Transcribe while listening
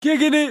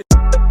Kicking it.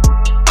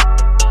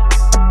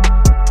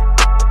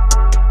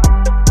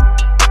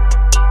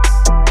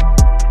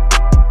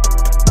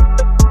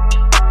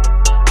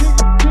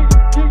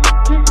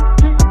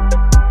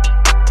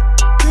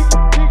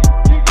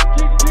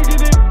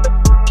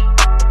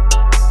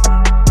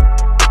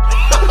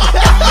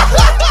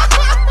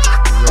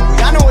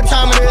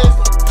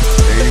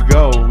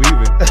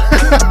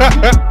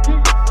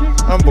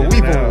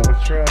 Unbelievable.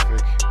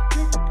 Traffic.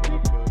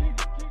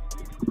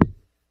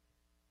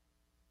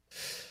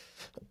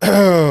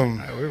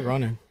 Alright, we're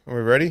running. Are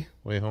we ready?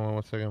 Wait, hold on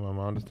 1 second. My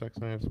mom just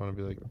texted me. I just want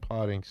to be like,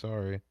 potting,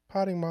 sorry.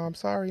 Potting, mom.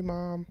 Sorry,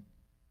 mom.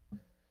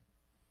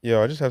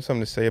 Yo, I just have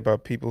something to say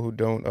about people who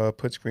don't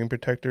put screen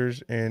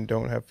protectors and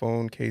don't have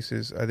phone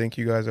cases. I think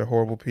you guys are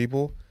horrible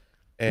people,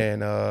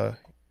 and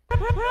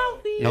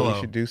you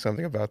should do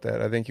something about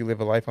that. I think you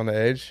live a life on the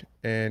edge,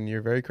 and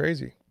you're very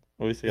crazy.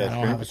 I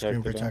don't have a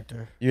screen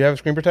protector. You have a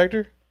screen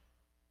protector?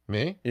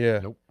 Me? Yeah.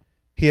 Nope.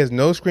 He has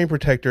no screen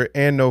protector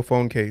and no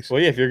phone case.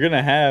 Well, yeah, if you're going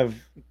to have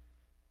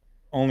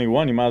only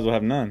one, you might as well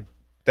have none.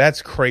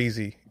 That's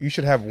crazy. You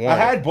should have one. I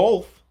had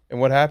both. And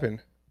what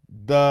happened?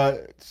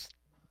 The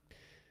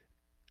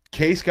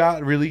case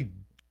got really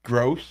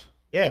gross.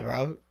 Yeah,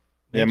 bro.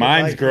 Yeah,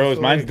 mine's gross.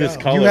 Mine's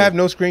discolored. You have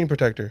no screen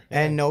protector.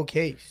 And no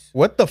case.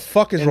 What the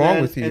fuck is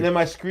wrong with you? And then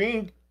my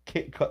screen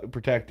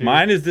protector.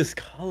 Mine is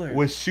discolored.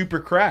 Was super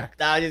cracked.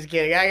 Nah, just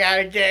kidding. I got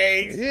a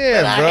case.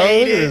 Yeah, bro. Look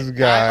at this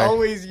guy. I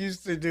always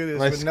used to do this.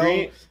 My with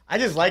screen. I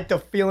just like the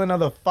feeling of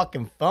the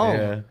fucking phone.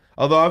 Yeah.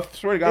 Although I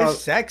swear to God, It's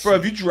sexy. bro,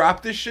 if you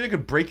drop this shit, it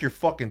could break your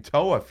fucking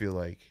toe. I feel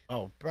like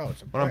Oh, bro,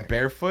 it's a when I'm brick.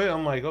 barefoot,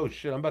 I'm like, oh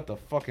shit, I'm about to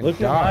fucking Look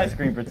die. at my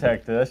screen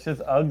protector. That's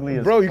just ugly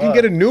as Bro, you can fuck.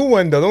 get a new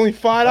one though. Only $5.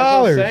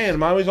 That's what I'm saying.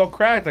 Mine was all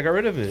cracked. I got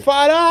rid of it.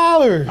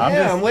 $5.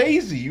 I'm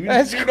lazy. You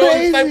That's know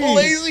this type of crazy.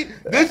 lazy?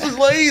 This is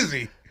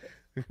lazy.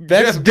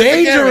 That's Just get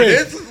the camera.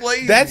 dangerous. This is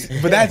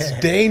lazy. That's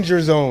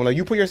danger zone. Like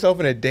you put yourself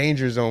in a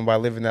danger zone by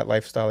living that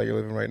lifestyle that you're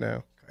living right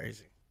now.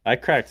 Crazy. I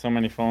cracked so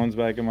many phones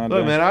back in my day.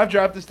 Look, man, I've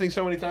dropped this thing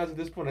so many times at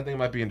this point, I think it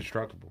might be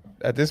indestructible.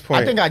 At this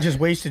point, I think I just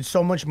wasted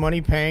so much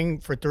money paying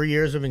for 3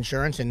 years of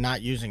insurance and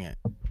not using it.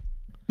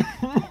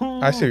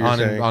 I see what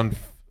you're saying.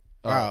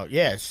 Bro,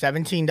 yeah,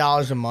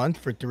 $17 a month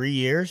for 3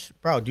 years.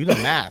 Bro, do the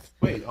math.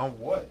 Wait, on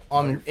what?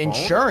 On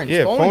insurance.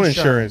 Yeah, phone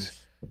insurance.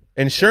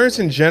 Insurance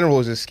in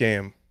general is a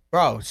scam.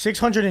 Bro,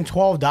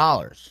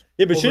 $612.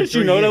 Yeah, but shouldn't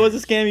you know that was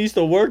a scam? You used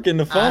to work in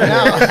the phone.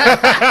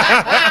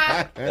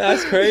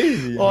 That's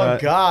crazy. Oh,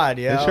 God,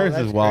 yeah. Insurance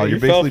is wild. You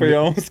You're fell basically for your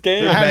own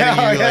scam.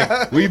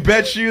 like, we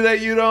bet you that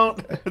you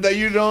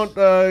don't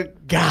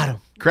Got him.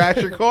 crash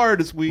your car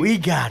this week. We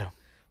got him.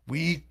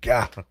 We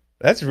got him.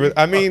 That's real.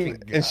 I mean, Fucking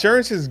God.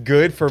 Insurance is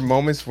good for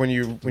moments when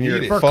you're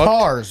For fucked.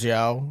 cars,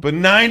 yo. But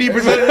 90%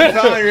 of the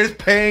time, you're just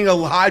paying a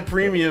high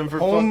premium for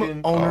Home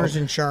fucking owners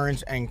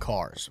insurance and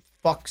cars.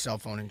 Fuck cell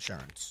phone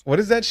insurance. What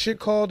is that shit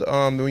called?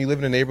 When you live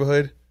in a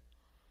neighborhood,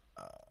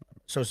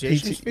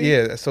 Association fee? yeah,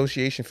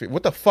 association fee.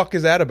 What the fuck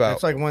is that about?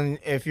 It's like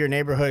if your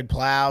neighborhood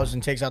plows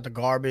and takes out the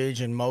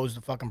garbage and mows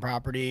the fucking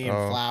property and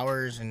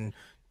flowers and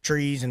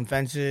trees and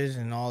fences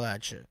and all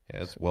that shit.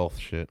 Yeah, it's wealth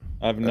shit.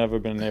 I've never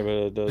been a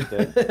neighbor that does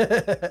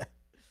that.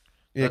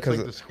 Yeah, That's because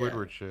like the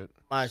Squidward shit.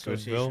 My Squidville?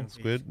 association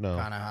Squid? No.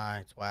 kind of high.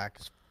 It's whack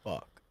as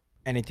fuck.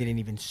 And it didn't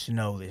even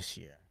snow this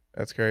year.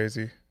 that's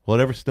crazy. Will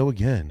it ever snow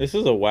again? This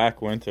is a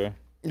whack winter.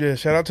 Yeah,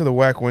 shout out to the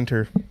whack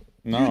winter.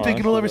 No, you think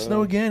it'll ever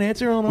snow again?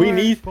 Answer on the We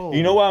need.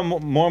 You know why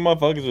more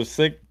motherfuckers are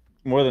sick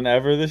more than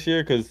ever this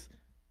year? Because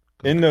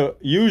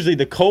usually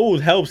the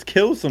cold helps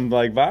kill some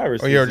like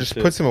viruses. Oh yeah, or and just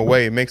shit. puts them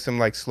away. It makes them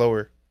like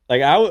slower.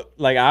 Like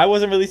I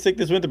wasn't really sick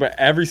this winter, but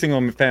every single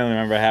family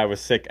member I had was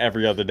sick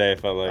every other day. I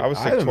felt like I was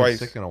I sick haven't twice.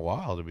 been sick in a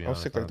while, to be I was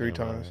honest. sick like 3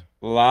 times.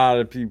 a lot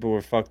of people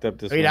were fucked up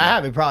this I mean, winter. I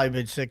haven't probably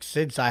been sick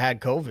since I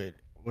had COVID,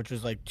 which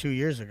was like 2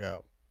 years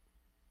ago.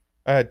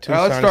 I had 2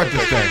 All right, let's start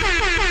sinus this infections.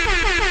 thing.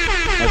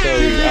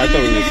 I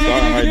thought we were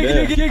starting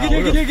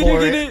right there.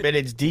 We're 4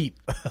 minutes deep.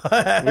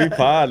 We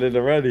potted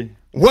already.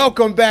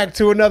 Welcome back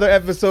to another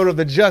episode of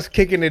the Just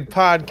Kicking It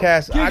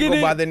podcast. I Kicking go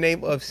it. by the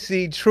name of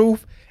C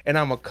Truth, and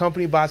I'm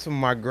accompanied by some of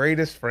my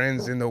greatest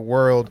friends in the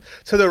world.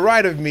 To the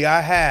right of me,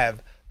 I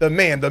have the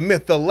man, the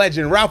myth, the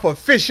legend, Ralph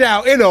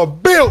Fishout in a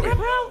building.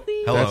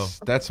 Hello.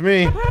 That's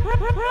me.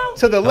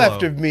 To the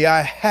left of me,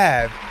 I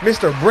have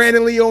Mr.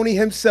 Brandon Leone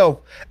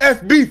himself,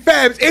 FB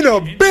Fabs in a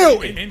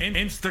building.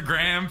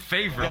 Instagram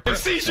favorite.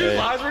 See shoot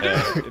lives we're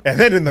doing. And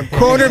then in the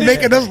corner,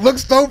 making us look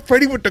so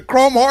pretty with the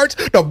chrome hearts,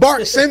 the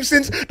Bart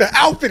Simpsons, the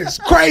outfit is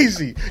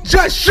crazy.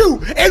 Just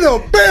shoot in a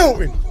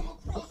building.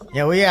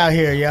 Yeah, we out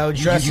here, yo,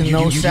 dressing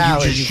no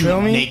salad. You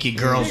feel me? Naked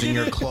girls in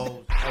your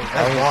clothes.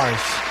 That's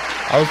bars.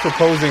 I was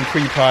proposing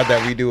pre-pod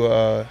that we do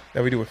a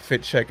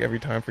fit check every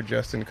time for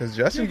Justin because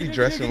Justin be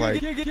dressing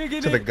like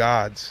to the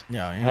gods.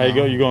 Yeah, How you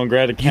go? You gonna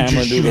grab the camera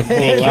and do the full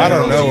I line?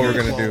 don't know what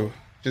we're gonna do.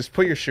 Just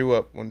put your shoe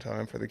up one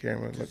time for the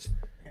camera. Look.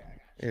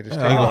 Yeah, just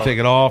I'm gonna take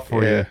it off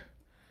for yeah. you.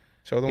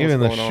 Show them Even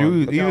what's the going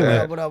shoes, on. even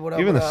Look at the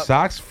even the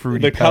socks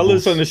fruity. The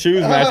colors on the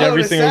shoes match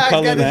every the single socks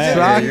color got in the the hat.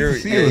 socks. Yeah,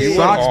 See you the went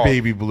socks, off.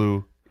 baby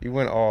blue. You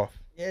went off.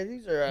 Yeah,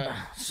 these are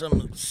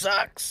some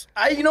socks.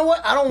 You know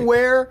what? I don't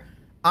wear.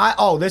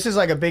 This is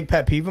like a big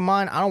pet peeve of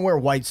mine. I don't wear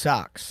white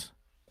socks.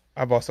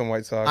 I bought some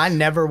white socks. I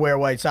never wear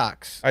white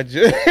socks. I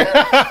just.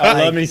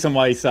 I love me some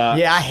white socks.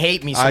 Yeah, I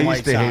hate me some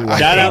white socks.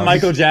 Shout out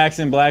Michael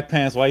Jackson, black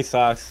pants, white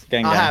socks.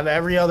 Gang I gang. have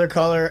every other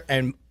color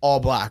and all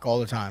black all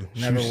the time.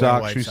 Never wear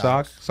white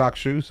socks.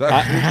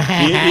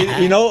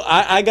 You know,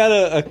 I got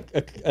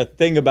a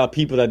thing about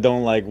people that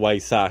don't like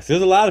white socks.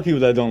 There's a lot of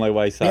people that don't like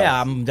white socks. Yeah,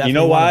 I'm definitely You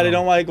know one why of they them.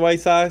 don't like white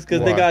socks? Because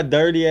they Why? got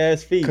dirty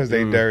ass feet. Because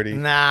they dirty.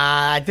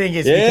 Nah, I think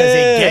it's because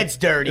it gets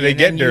dirty. They and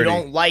get then dirty. You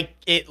don't like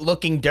it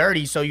looking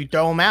dirty, so you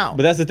throw them out.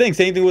 But that's the thing.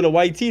 Same thing with a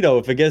white tee, though.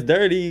 If it gets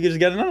dirty, you can just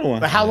get another one.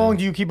 But how long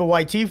do you keep a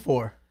white tee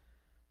for?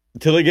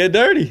 Until it get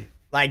dirty.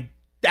 Like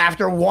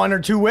after 1 or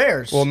 2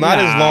 wears. Well, not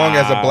as long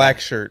as a black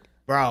shirt.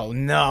 Bro,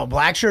 no.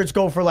 Black shirts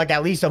go for like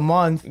at least a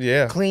month.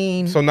 Yeah.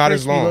 Clean. So not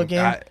as crispy long. looking.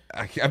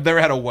 I've never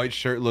had a white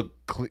shirt look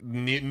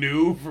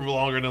new for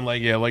longer than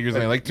like you're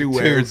saying, like 2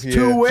 wears. Yeah.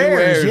 2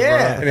 wears,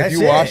 yeah. And if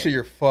you wash it,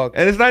 you're fucked.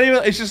 And it's not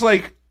even. It's just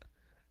like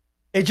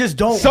it just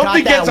don't.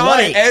 something got that gets on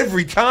white. it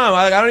every time.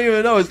 I don't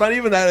even know. It's not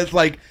even that. It's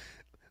like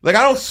I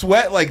don't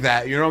sweat like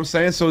that. You know what I'm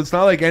saying? So it's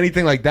not like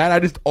anything like that. I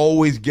just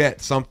always get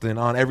something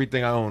on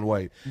everything I own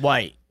white.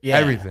 White. Yeah.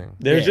 Everything.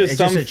 There's Yeah, just it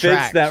some just fits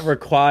attracts. that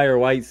require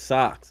white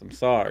socks. I'm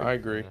sorry. I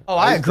agree. Oh,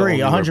 I used to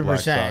agree, only wear black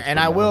 100%. socks And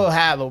for I will now.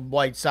 have a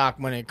white sock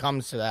when it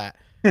comes to that.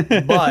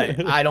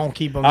 But I don't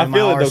keep them I in my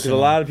feel it, though, 'cause arsenal.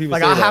 a lot of people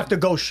like say I that. have to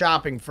go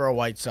shopping for a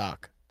white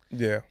sock.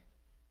 Yeah.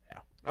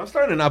 I'm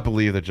starting to not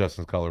believe that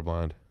Justin's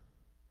colorblind.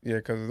 Yeah,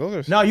 because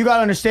those are. No, you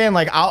gotta understand.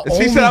 Like I'll He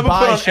only said I'm gonna buy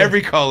put on shit-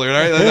 every color.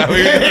 Right? That's how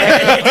we-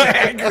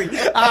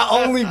 exactly. I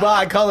only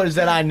buy colors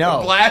that I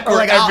know. Black or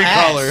like, I'll every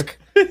ask. color.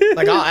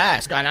 Like I'll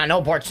ask, and I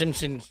know Bart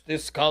Simpson's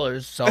this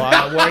colors, so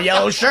I wear a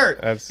yellow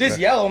shirt. This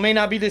yellow may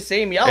not be the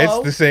same yellow.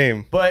 It's the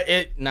same. But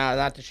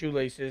not the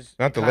shoelaces.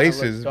 Not the Kinda looks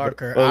laces, but-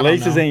 Darker. Well, I don't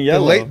laces know. ain't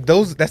yellow.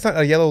 That's not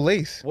a yellow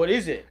lace. What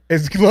is it?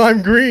 It's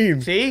lime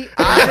green. See?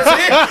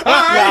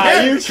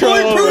 Nah, you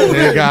trolling.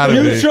 They gotta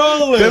You be.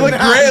 trolling. They look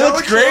great. It no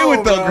looks great troll,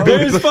 with the. bro.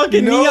 There's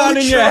fucking neon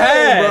in your troll,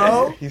 hat.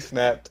 bro. He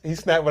snapped. He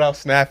snapped without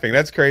snapping.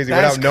 That's crazy.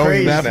 That's without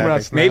knowing crazy. he's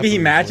snapping. Maybe he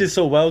matches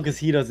so well because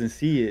he doesn't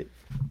see it.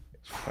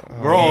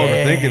 We're all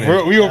overthinking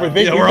it. We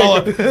overthink. Yeah,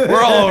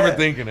 we're all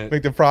overthinking it.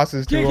 Make the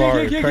process too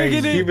hard.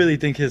 He really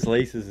think his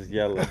laces is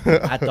yellow.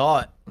 I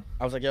thought.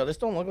 I was like, yo, this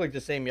don't look like the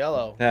same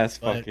yellow. That's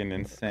But- fucking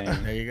insane.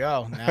 There you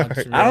go. Now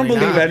it's I don't really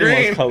believe not.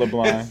 anyone's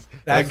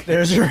colorblind.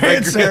 There's your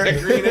answer.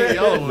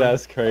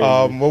 That's crazy.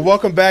 Well,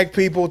 welcome back,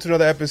 people, to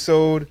another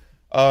episode.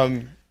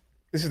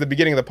 This is the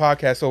beginning of the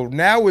podcast, so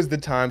now is the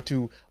time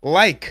to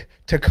like,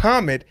 to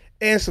comment,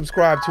 and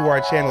subscribe to our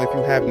channel if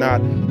you have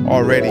not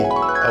already.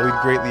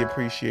 We'd greatly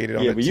appreciate it.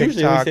 On yeah, the but TikTok,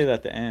 usually we say that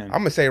at the end. I'm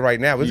gonna say it right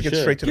now. Let's You get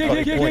should. straight to the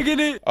fucking point.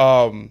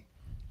 it.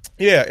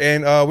 Yeah,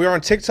 and we're on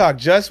TikTok.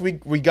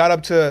 We got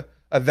up to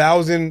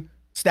 1,000.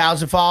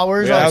 1,000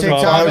 followers Yeah, on 1,000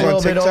 TikTok, followers a on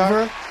little bit TikTok.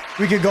 over.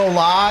 We could go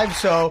live,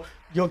 so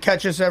you'll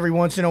catch us every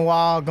once in a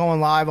while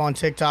going live on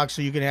TikTok,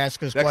 so you can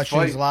ask us Next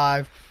questions fight.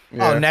 live.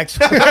 Yeah. Oh, next.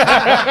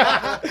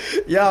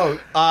 Yo,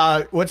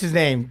 what's his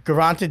name?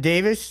 Gervonta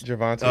Davis?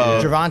 Javante.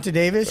 Gervonta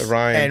Davis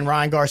Ryan. and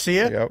Ryan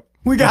Garcia. Yep.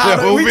 We got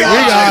him. We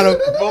got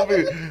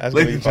him. That's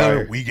Ladies and gentlemen,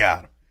 fire. we got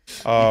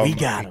him. We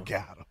got him.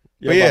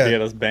 You're but about yeah. to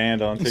get us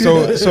banned on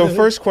TikTok. So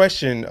first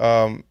question.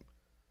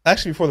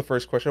 Actually, before the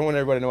first question, I want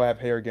everybody to know I have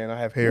hair again. I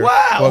have hair.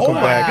 Wow. Welcome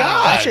oh back. my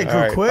God. That shit grew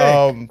All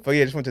right. quick. But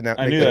yeah, just want to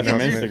I make knew that that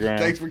from announcement. Instagram.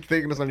 Thanks for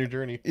taking us on your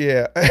journey.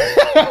 Yeah,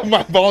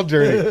 my ball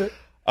journey.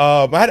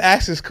 I had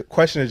asked this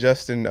question to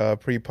Justin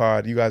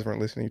pre-pod. You guys weren't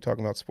listening. You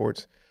talking about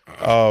sports,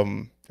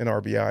 and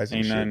RBIs and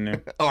Ain't shit. nothing new.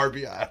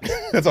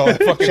 RBI. That's all. I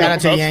fucking Shout know out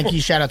to the about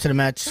Yankees. Shout out to the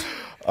Mets.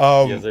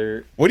 sports. Yes,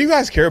 sir. What do you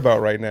guys care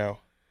about right now?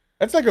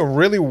 That's like a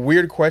really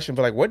weird question,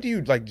 but like, what do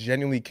you like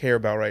genuinely care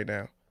about right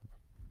now?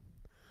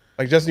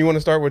 Like, Justin, you want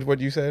to start with what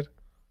you said?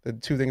 The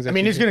two things. That I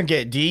mean, you it's care- going to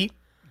get deep,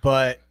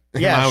 but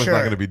yeah, Mine was sure. not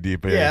going to be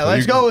deep. Yeah, so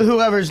let's you go can- with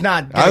whoever's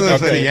not. I was going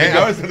to Okay, say the okay.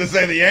 I was going to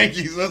say the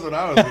Yankees. That's what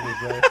I was going to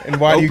say. And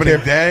why do you Opening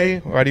care? day.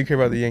 Why do you care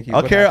about the Yankees?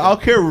 I'll What care.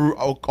 happened?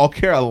 I'll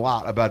care a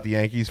lot about the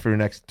Yankees for the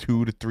next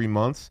 2 to 3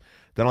 months.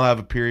 Then I'll have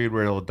a period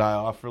where it'll die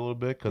off for a little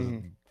bit because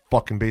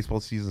fucking baseball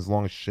season is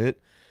long as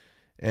shit.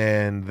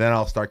 And then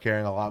I'll start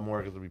caring a lot more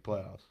because it'll be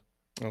playoffs.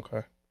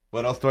 Okay.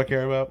 What else do I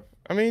care about?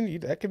 I mean,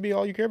 that could be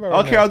all you care about.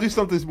 I'll right care. now. I'll do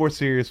something more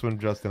serious when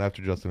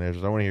after Justin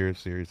answers. I want to hear a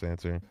serious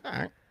answer. All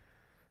right.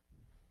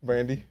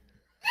 Brandy.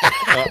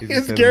 He's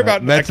doesn't saying care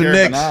about Mets I and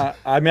care Knicks. Nah,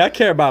 I mean, I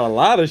care about a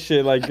lot of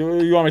shit. Like, you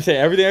want me to say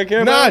everything I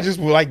care Nah, about? just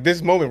like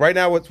this moment right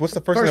now. What's the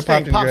first, First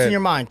thing thing that pops pops in in your your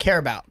mind. Care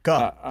about.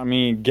 Go. I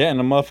mean, getting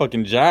a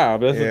motherfucking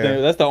job. That's Yeah. the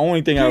thing. That's the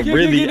only thing I Get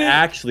really it.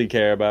 actually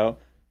care about.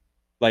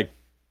 Like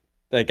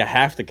I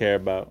have to care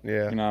about.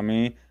 Yeah. You know what I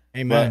mean?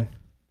 Amen.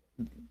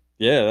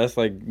 Yeah, that's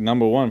like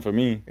number one for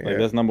me. Like Yeah.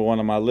 that's number one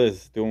on my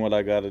list. Doing what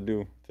I got to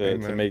do to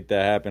Amen. make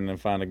that happen and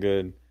find a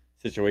good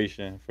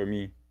situation for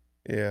me.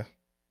 head?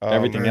 Yeah.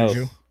 Everything heard else.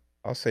 you.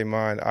 I'll say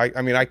mine.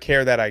 I mean, I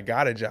care that I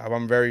got a job.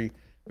 I'm very,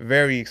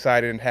 very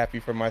excited and happy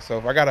for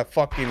myself. I got a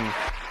fucking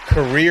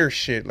career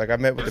shit. Like I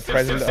met with the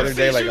president the other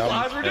day. Like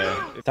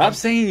Stop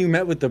saying you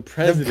met with the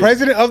president. the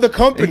president of the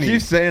company. You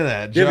keep saying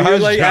that. Yeah, but you're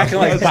like acting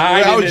like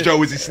Biden. How was Joe?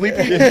 Was he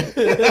sleepy? You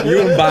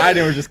and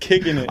Biden were just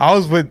kicking it. I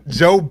was with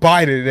Joe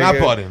Biden. Not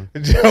nigga.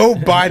 Biden. Joe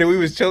Biden. We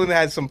was chilling.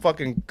 Had some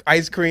fucking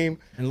ice cream.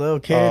 And little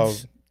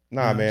kids.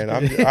 Nah, man.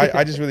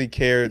 I just really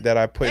cared that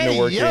I put in the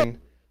work in.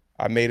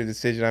 I made a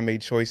decision. I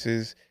made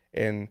choices,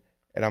 and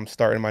I'm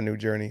starting my new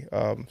journey.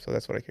 So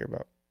that's what I care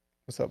about.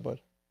 What's up, bud?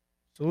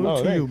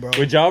 Salute to you, bro.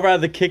 Would y'all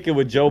rather kick it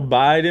with Joe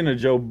Biden or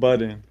Joe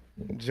Budden?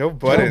 Joe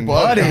Budden.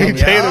 Budden,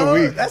 Day of the yo.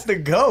 week. That's the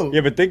GOAT.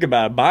 Yeah, but think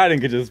about it. Biden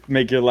could just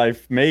make your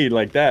life made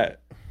like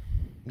that.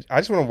 I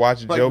just want to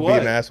watch Like Joe be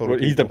what? an asshole. To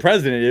He's the people.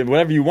 president.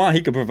 Whatever you want,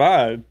 he could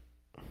provide.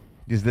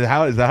 Is that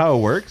how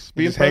it works?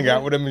 You just hang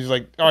out with him and he's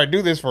like, all right,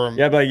 do this for him.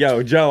 Yeah, but like,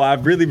 yo, Joe,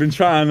 I've really been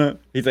trying to.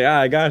 He's like,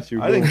 I got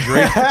you. I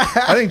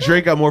think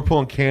Drake got more pull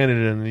in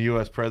Canada than the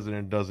U.S.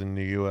 president does in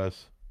the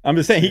U.S. I'm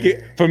just saying, he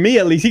could. For me,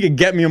 at least, he could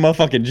get me a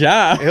motherfucking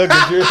job. He'll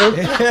get you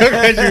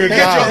a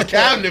job.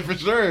 cabinet for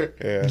sure.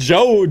 Yeah.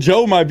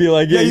 Joe might be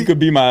like, yeah, you could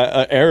be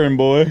my errand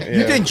boy.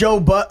 You think Joe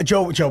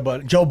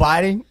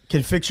Biden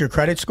can fix your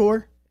credit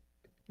score?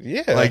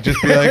 Yeah. Like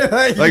just be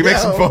like make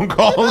some phone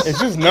calls.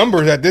 it's just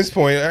numbers at this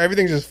point.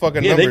 Everything's just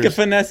fucking Yeah, numbers. they could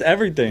finesse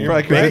everything.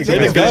 Right, They right. the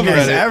They government.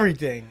 could-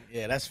 Everything.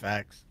 Yeah, that's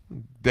facts.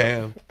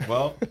 Damn.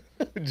 Well,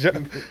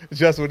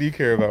 Just what do you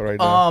care about right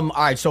now? All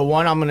right, so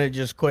one, I'm gonna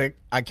just quick.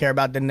 I care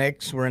about the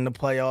Knicks. We're in the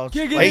playoffs.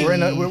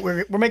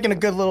 Like, we're making a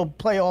good little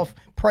playoff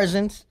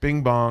presence.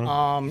 Bing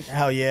bong.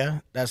 Hell yeah,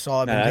 that's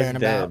all I've been Nah, caring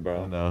that's dead, about.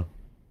 bro. No,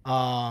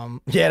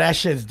 Yeah, that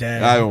shit's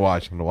dead. I haven't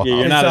watched him in a while. Yeah,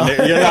 you're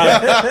not. You're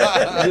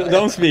not.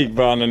 Don't speak,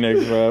 bro, on the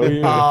Knicks,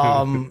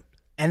 bro.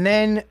 And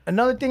then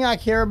another thing I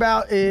care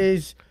about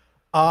is,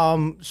 so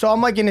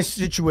I'm like in a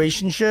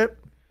situationship,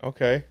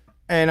 Okay.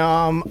 and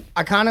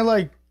I kind of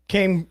like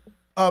came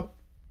up.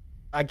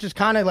 I just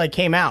kind of like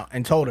came out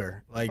and told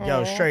her, like,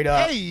 yo, straight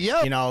up,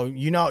 you know,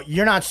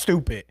 you're not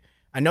stupid.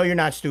 I know you're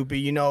not stupid.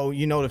 You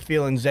know the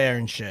feelings there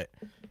and shit.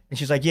 And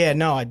she's like, yeah,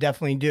 no, I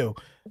definitely do.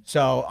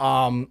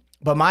 So,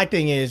 but my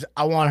thing is,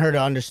 I want her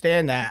to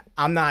understand that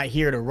I'm not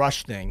here to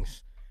rush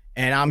things.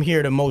 And I'm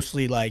here to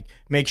mostly like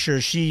make sure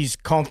she's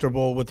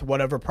comfortable with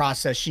whatever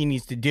process she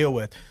needs to deal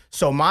with.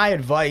 So my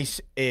advice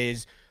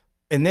is,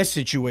 in this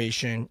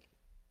situation,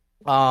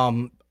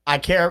 I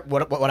care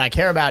what I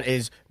care about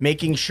is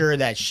making sure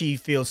that she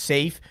feels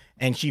safe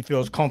and she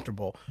feels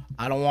comfortable.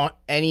 I don't want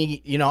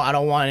any, I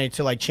don't want it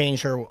to like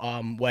change her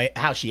way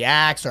how she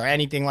acts or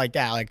anything like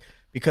that. Like,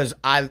 because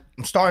I'm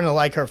starting to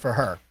like her for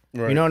her.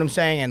 Right. You know what I'm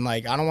saying? And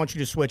like, I don't want you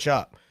to switch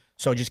up.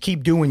 So just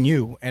keep doing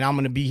you, and I'm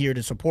going to be here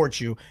to support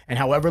you. And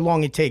however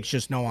long it takes,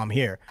 just know I'm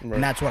here. Right.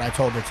 And that's what I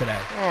told her today.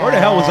 Where the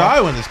hell was I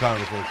when this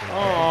conversation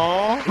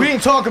happened? We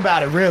didn't talk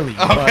about it, really.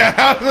 But,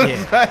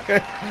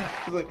 yeah.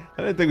 I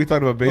didn't think we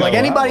talked about baseball. Like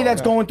anybody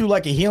that's going through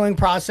like a healing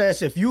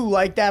process, if you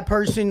like that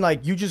person,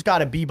 like you just got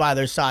to be by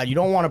their side. You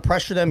don't want to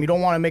pressure them. You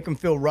don't want to make them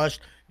feel rushed.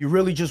 You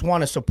really just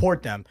want to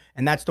support them.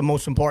 And that's the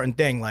most important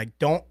thing. Like,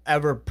 don't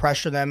ever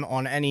pressure them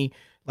on any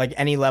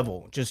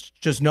level.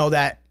 Just know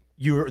that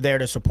you're there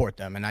to support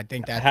them, and I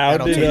think that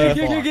that'll take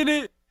you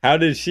far. How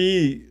did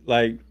she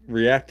like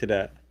react to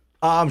that?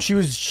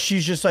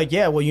 She's just like,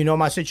 yeah, well, you know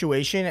my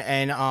situation,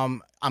 and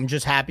I'm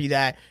just happy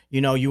that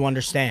you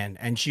understand.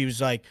 And she was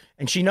like,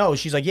 and she knows.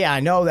 She's like, yeah, I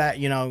know that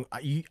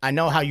I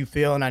know how you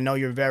feel, and I know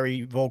you're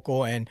very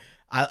vocal, and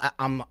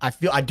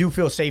I do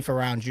feel safe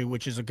around you,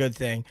 which is a good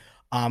thing.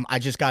 I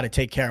just got to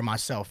take care of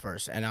myself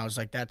first. And I was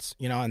like, that's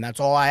and that's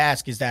all I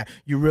ask is that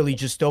you really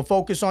just still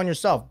focus on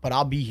yourself, but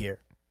I'll be here.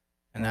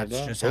 And that's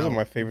just those are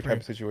my favorite type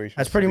of situations.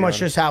 That's pretty much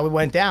just how it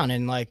went down.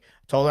 And like,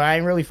 told her I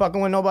ain't really fucking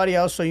with nobody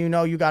else. So, you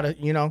gotta,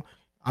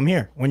 I'm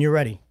here when you're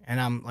ready.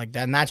 And I'm like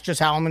that. And that's just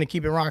how I'm going to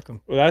keep it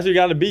rocking. Well, that's what you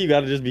got to be. You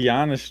got to just be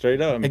honest,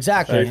 straight up.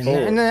 Exactly. And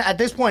then at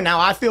this point now,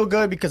 I feel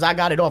good because I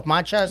got it off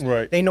my chest.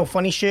 Right. They ain't no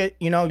funny shit.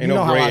 You know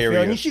how I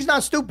feel. And she's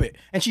not stupid.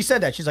 And she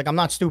said that. She's like, I'm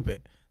not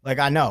stupid. Like,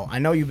 I know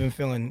you've been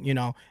feeling,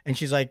 and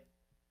she's like,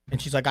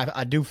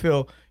 I do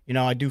feel,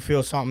 I do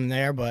feel something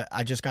there, but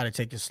I just got to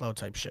take it slow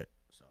type shit.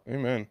 So,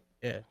 amen.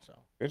 Yeah. So.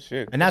 Good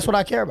shit. And that's what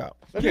I care about.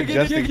 Look at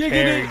Justin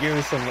Carey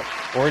giving some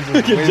origins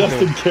of wisdom.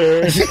 Justin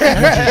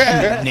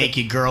Carey.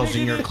 Naked girls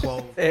in your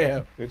clothes.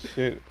 Yeah. Good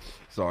shit.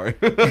 Sorry.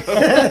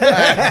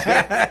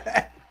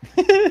 I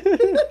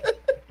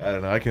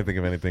don't know. I can't think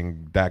of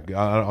anything that good.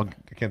 I can't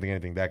think of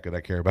anything that good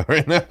I care about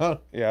right now.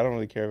 Yeah, I don't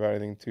really care about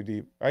anything too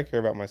deep. I care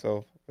about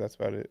myself. That's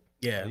about it.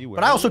 Yeah.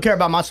 But I also care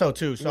about myself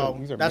too. So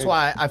that's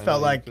why I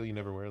felt like you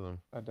never wear them.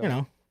 I don't.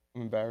 I'm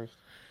embarrassed.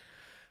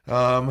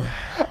 I'm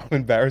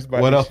embarrassed by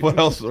what else? What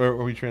else are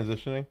we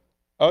transitioning?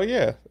 Oh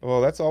yeah,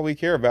 well that's all we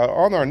care about.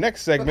 On our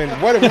next segment,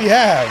 what do we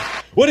have?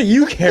 What do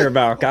you care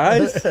about,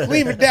 guys?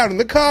 Leave it down in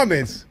the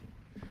comments.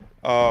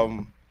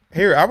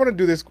 Here I want to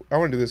do this. I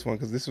want to do this one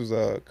because this was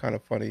kind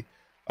of funny.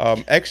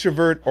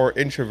 Extrovert or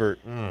introvert.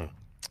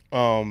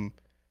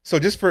 So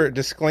just for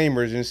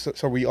disclaimers and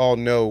so we all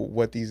know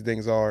what these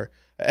things are.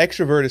 An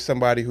extrovert is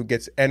somebody who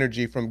gets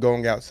energy from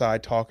going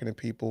outside, talking to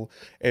people,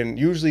 and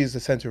usually is the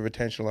center of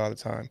attention a lot of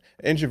the time.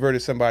 An introvert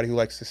is somebody who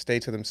likes to stay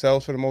to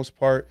themselves for the most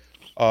part.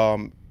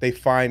 They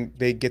find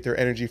they get their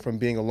energy from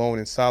being alone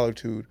in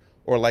solitude,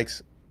 or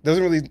it's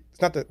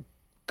not the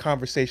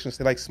conversations.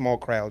 They like small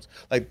crowds,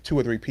 like 2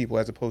 or 3 people,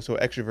 as opposed to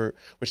an extrovert,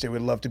 which they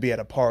would love to be at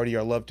a party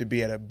or love to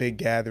be at a big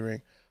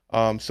gathering.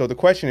 So the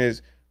question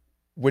is,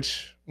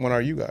 which one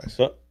are you guys?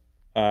 So,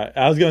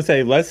 I was gonna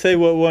say, let's say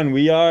what one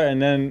we are,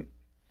 and then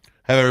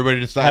Have everybody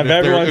decide have if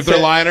everyone they're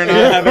lying or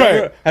not.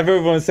 have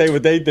everyone say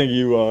what they think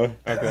you are.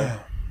 Okay.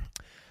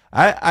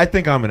 I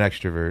think I'm an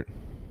extrovert.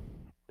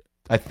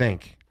 I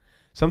think.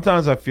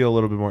 Sometimes I feel a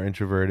little bit more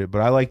introverted,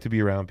 but I like to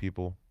be around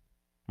people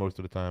most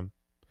of the time.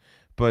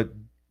 But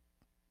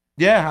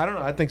yeah, I don't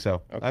know. I think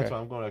so. Okay. That's why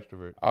I'm going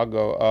extrovert. I'll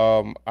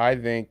go. I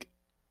think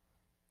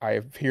I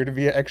appear to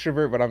be an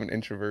extrovert, but I'm an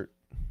introvert.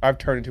 I've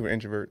turned into an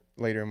introvert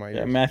later in my years.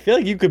 Yeah, man, I feel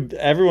like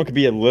everyone could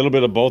be a little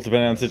bit of both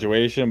depending on the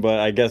situation, but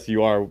I guess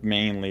you are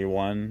mainly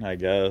one, I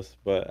guess.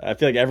 But I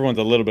feel like everyone's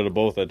a little bit of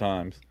both at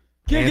times.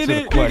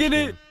 Kickin'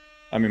 it.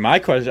 I mean, my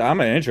question, I'm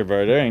an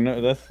introvert. I'm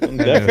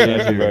definitely an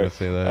introvert.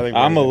 Say that. I think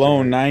I'm we're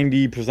alone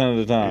introvert. 90%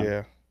 of the time.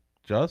 Yeah.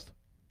 Just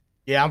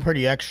Yeah, I'm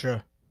pretty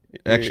extra.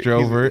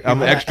 extrovert.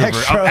 I'm an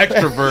extrovert. I'm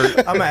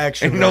extrovert. I'm an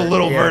extrovert. Ain't no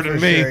little bird for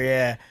in me. Sure,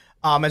 yeah.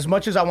 As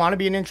much as I want to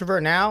be an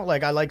introvert now,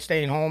 like I like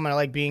staying home and I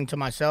like being to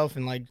myself,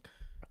 and like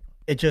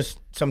it just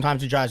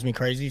sometimes it drives me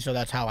crazy. So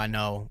that's how I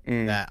know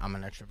that I'm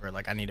an extrovert.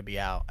 Like I need to be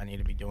out. I need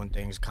to be doing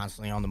things,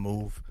 constantly on the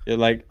move. Yeah,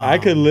 like I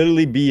could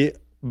literally be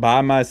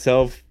by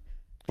myself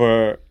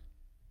for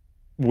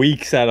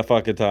weeks at a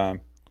fucking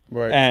time.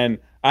 Right. And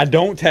I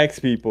don't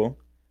text people.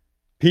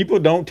 People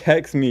don't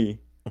text me.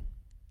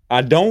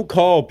 I don't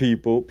call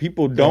people.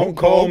 People don't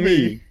call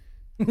me.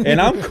 And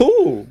I'm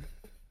cool.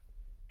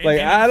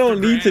 Like I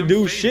don't need to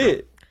do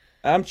shit.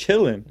 I'm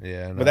chilling.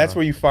 Yeah, no. But that's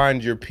where you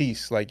find your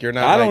peace. Like you're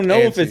not. I don't like, know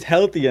if antsy. it's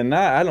healthy or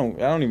not. I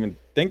don't even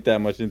think that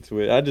much into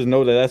it. I just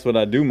know that that's what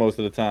I do most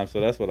of the time.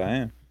 So that's what I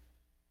am.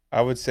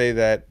 I would say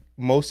that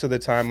most of the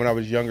time when I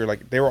was younger,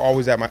 like everyone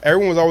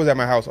was always at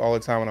my house all the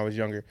time when I was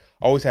younger.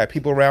 Always had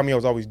people around me. I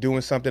was always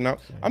doing something.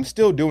 I'm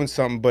still doing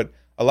something, but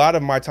a lot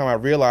of my time I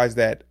realized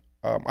that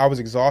I was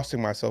exhausting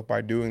myself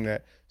by doing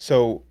that.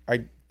 So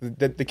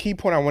the key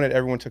point I wanted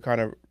everyone to kind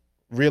of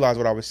realize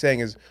what I was saying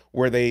is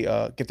where they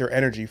get their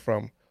energy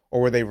from, or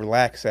where they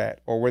relax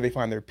at, or where they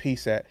find their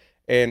peace at.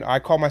 And I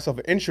call myself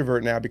an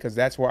introvert now because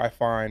that's where I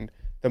find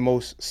the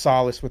most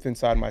solace within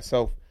inside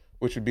myself,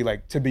 which would be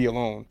like to be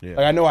alone. Yeah.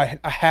 Like I know I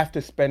have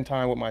to spend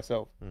time with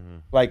myself. Mm-hmm.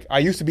 Like I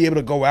used to be able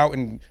to go out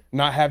and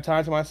not have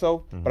time to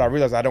myself, but I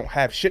realized I don't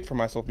have shit for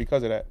myself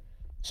because of that.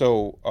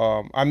 So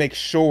I make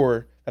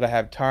sure that I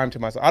have time to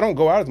myself. I don't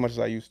go out as much as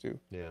I used to.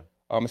 Yeah.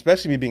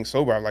 Especially me being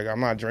sober. I'm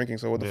not drinking,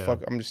 so what the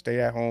fuck? I'm just stay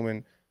at home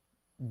and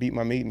beat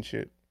my meat and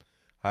shit.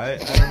 I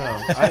don't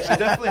know. I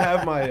definitely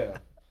have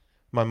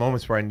my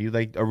moments where I need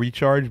like a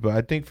recharge, but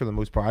I think for the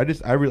most part,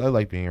 I really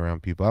like being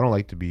around people. I don't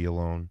like to be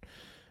alone,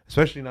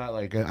 especially not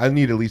like I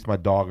need at least my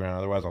dog around.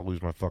 Otherwise, I'll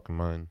lose my fucking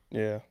mind.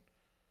 Yeah,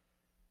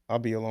 I'll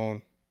be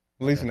alone.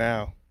 At least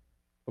now.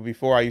 But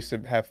before, I used to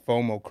have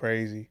FOMO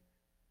crazy.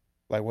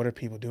 Like, what are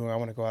people doing? I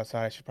want to go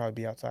outside. I should probably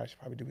be outside. I should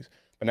probably do this.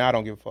 But now I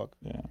don't give a fuck.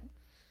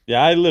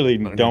 Yeah, I literally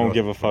don't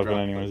give a fuck what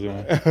anyone's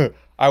doing.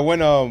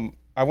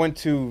 I went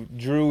to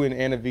Drew and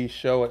Anna V's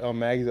show at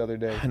Maggie's the other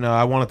day. No,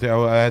 I wanted to.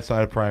 I had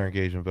a prior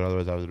engagement, but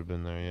otherwise I would have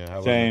been there. Yeah,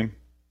 Same.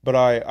 But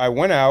I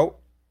went out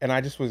and I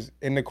just was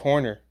in the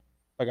corner.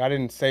 Like I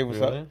didn't say what's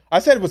Really? up. I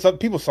said what's up.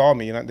 People saw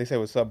me and they said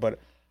what's up, but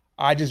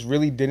I just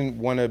really didn't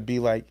want to be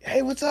like,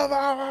 hey, what's up?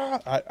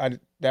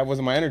 That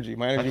wasn't my energy.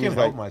 My I energy can't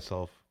was help like,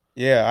 myself.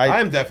 yeah,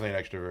 I'm definitely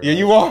an extrovert. yeah,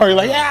 you are. You're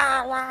like,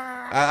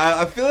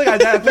 I feel like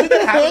that happens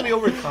to me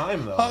over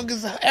time though.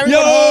 hugs.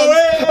 Everyone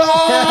hugs. It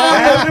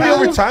happened to me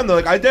over time though.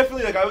 Like I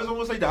definitely I was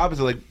almost like the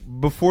opposite. Like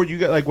before you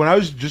guys, like when I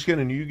was just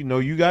getting to know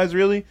you guys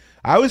really,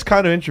 I was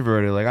kind of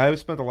introverted. Like I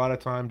spent a lot of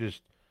time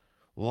just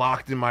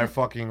locked in my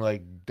fucking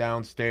like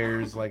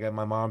downstairs, like at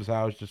my mom's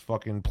house, just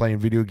fucking playing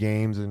video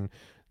games and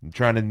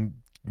trying to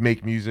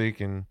make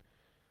music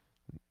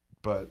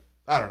but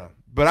I don't know.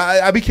 But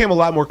I became a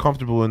lot more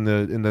comfortable in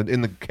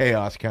the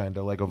chaos kind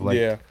of like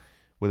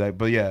with that.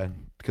 But yeah,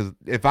 because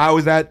if I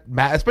was at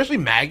especially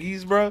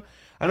Maggie's, bro,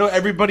 I know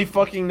everybody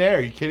fucking there.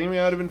 Are you kidding me?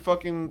 I'd have been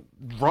fucking.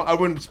 I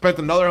wouldn't have spent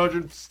another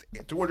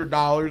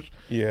 $200.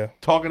 Yeah,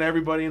 talking to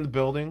everybody in the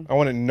building. I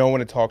wanted no one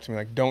to talk to me.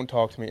 Like, don't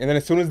talk to me. And then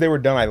as soon as they were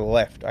done, I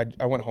left.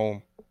 I went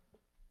home.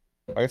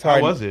 Like, that's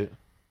how was it?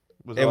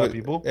 Was there a lot of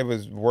people? It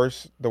was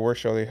worse. The worst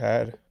show they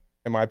had,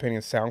 in my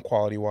opinion, sound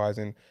quality wise,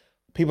 and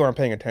people aren't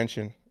paying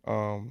attention,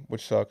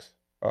 which sucks.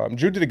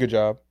 Drew did a good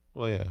job.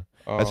 Well, yeah,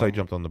 that's how he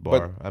jumped on the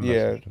bar.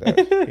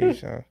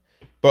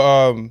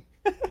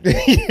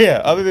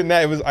 Yeah, other than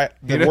that, it was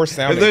the worst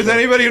sound. If there's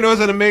anybody who knows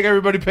how to make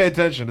everybody pay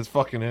attention, it's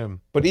fucking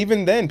him. But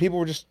even then, people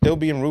were just still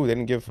being rude. They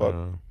didn't give a fuck.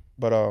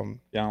 But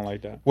yeah, I don't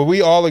like that. Well,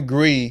 we all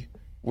agree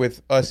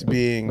with us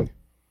being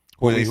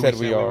what we said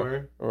we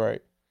are.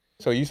 Right.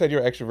 So you said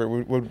you're an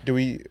extrovert.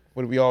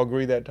 Would we all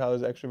agree that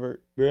Tyler's an extrovert?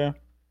 Yeah.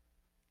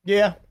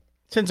 Yeah.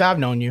 Since I've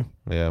known you.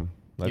 Yeah.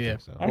 I Yeah.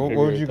 think so. What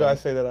would you guys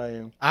say that I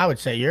am? I would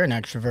say you're an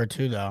extrovert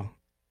too, though.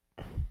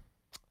 I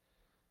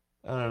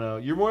don't know.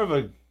 You're more of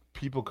a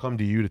people come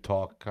to you to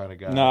talk kind of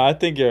guy. No, I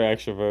think you're an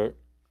extrovert.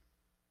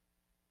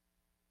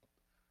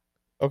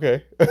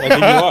 Okay. I think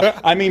you are.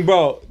 I mean,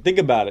 bro, think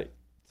about it.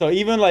 So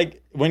even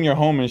like when you're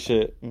home and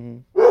shit,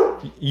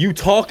 you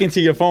talk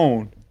into your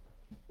phone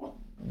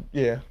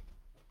Yeah.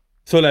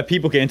 so that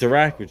people can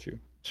interact with you.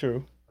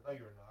 True.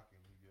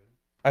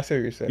 I see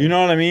what you're saying. You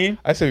know what I mean?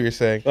 I see what you're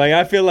saying. Like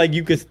I feel like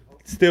you could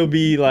still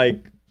be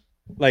like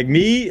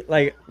me.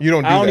 Like You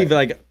don't. I don't that. even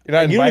like. You're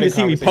not You don't even inviting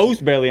see me conversation.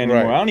 post barely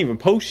anymore. Right. I don't even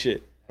post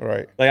shit.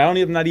 Right. Like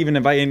I'm not even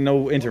inviting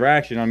no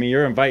interaction. I mean,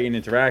 you're inviting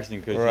interaction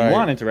because Right. you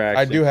want interaction.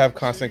 I do have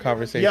constant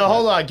conversation. Yo,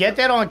 hold on. Get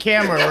that on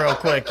camera real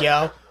quick,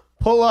 yo.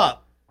 Pull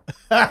up.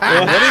 What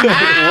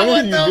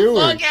are you doing?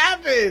 What the fuck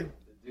happened?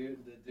 The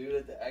dude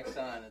at the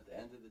Exxon at the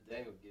end of the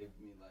day would give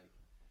me like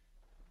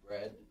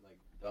bread, like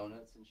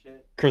donuts and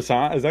shit.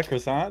 Croissant? Is that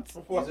croissants?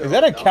 Is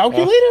that a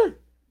calculator?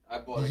 I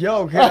bought a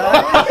Yo, can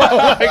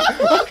I?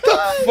 What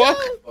the fuck?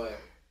 but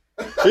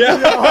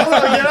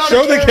Yeah.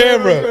 Show the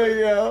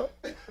camera.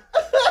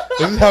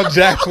 This is how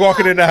Jack's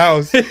walking in the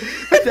house.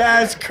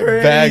 That's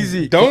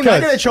crazy. Bag donuts. Can I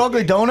get a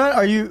chocolate donut?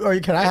 Are you?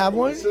 Can I have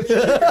one? there's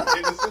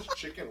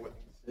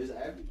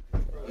everything.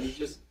 It's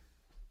just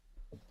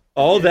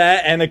All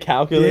that and a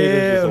calculator.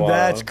 is Damn, wild.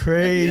 that's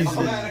crazy.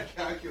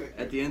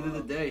 at the end of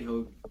the day,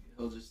 he'll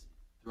just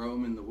throw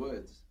them in the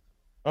woods.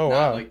 Oh Not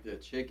wow. like the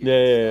chicken. Yeah,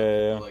 and yeah, stuff,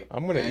 yeah, yeah. but, like,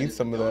 I'm gonna bread eat and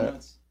some of that.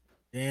 donuts.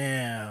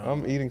 Damn.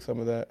 I'm eating some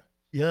of that.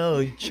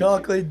 Yo,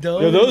 chocolate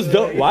donut. Yo,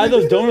 those why are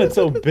those donuts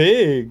so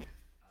big?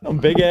 Some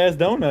big ass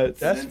donuts.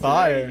 That's And then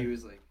fire. today, he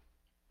was like,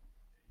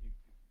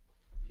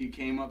 he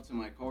came up to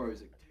my car. He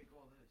was like, "Take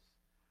all this."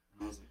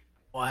 And I was like,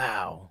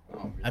 Wow. "Oh,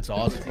 really? That's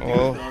awesome.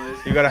 Well,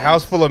 you got a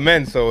house full of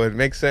men, so it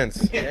makes sense.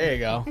 There you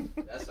go.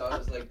 That's all. I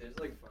was like, "There's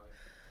like 5."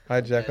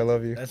 Hi, Jack. I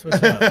love you. That's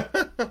what's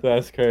up.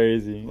 That's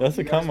crazy. That's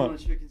a You guys come want up.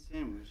 a chicken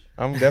sandwich,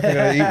 I'm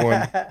definitely gonna eat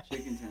one.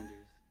 chicken tenders,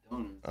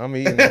 donuts. I'm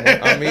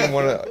eating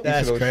one of each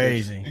That's of those.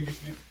 crazy.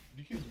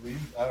 You can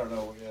leave. I don't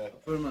know. Yeah.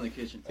 Put them on the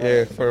kitchen Shits.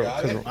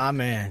 table. Yeah, for My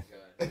man.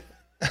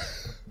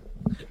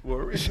 What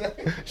were we saying?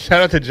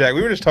 shout out to Jack.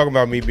 We were just talking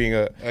about me being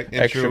a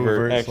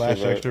extrovert. slash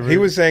extrovert. He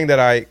was saying that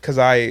I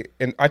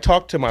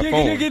talk to my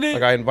phone,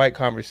 like I invite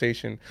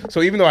conversation.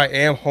 So even though I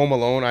am home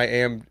alone, I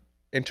am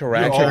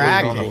interacting. You're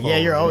always on the Interacting. phone. Yeah,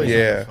 you're always on the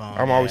Yeah, phone.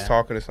 I'm always Yeah.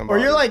 talking to somebody.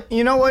 Or you're like,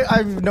 you know what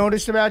I've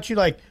noticed about you?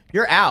 Like,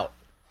 you're out.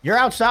 You're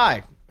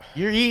outside.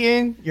 You're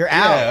eating. You're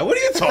out. Yeah, what are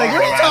you talking Like,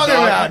 what are you about? talking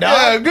about, dog?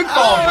 Yeah, good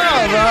call,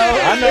 Brandon.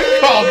 I know.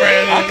 Good call,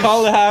 Brandon. I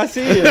call it how I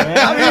see it, man.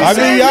 I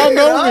mean, y'all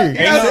know me.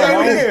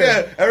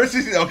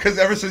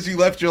 Ever since you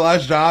left your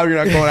last job, you're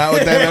not going out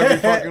with them every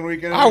fucking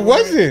weekend. I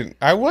wasn't.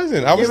 I was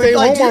Yeah, but, staying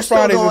like, home you on still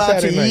Fridays go and out to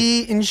Saturday nights.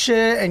 eat and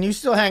shit, and you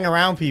still hang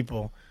around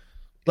people.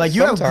 Like,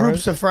 you have Sometimes.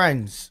 groups of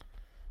friends.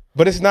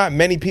 But it's not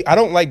many people. I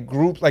don't like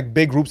groups, like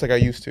big groups, like I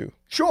used to.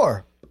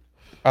 Sure.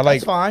 I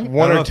like That's fine. I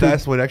one don't know or if two.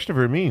 that's what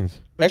extrovert means.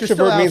 you're still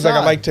Extrovert means like I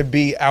outside. like to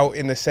be out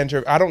in the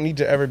center. I don't need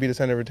to ever be the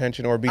center of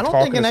attention or be I don't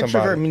talking think an to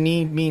extrovert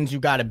somebody. means you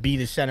got to be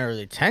the center of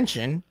the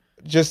attention.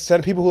 Just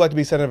people who like to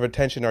be center of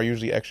attention are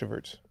usually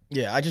extroverts.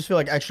 Yeah, I just feel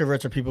like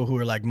extroverts are people who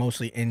are like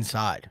mostly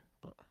inside.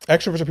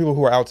 Extroverts are people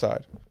who are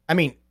outside. I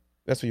mean,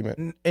 That's what you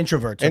meant.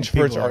 introverts. Introverts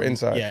people are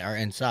inside. Yeah, are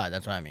inside.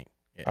 That's what I mean.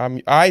 Yeah.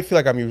 I feel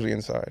like I'm usually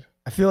inside.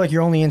 I feel like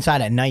you're only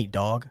inside at night,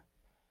 dog.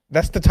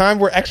 That's the time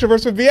where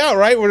extroverts would be out,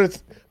 right? Where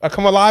it's I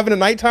come alive in the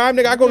nighttime,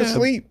 nigga. I go to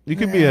sleep. You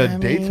could be a I mean,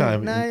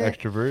 daytime nah,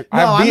 extrovert. I'd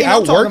No, I be mean,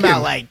 out I'm talking working.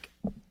 about like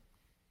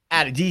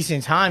at a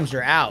decent times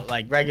you're out,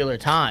 like regular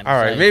times. All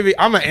right, like, maybe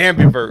I'm an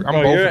ambivert. I'm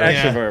Bro, both you're of an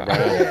them.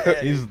 extrovert, bro.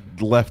 He's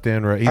left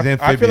and right. He's I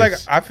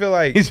amphibious. feel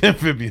like He's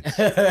amphibious.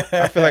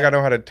 I feel like I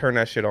know how to turn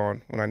that shit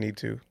on when I need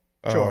to.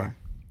 Sure.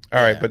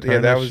 All right, but yeah,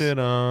 Turn that was. shit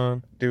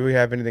on. Do we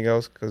have anything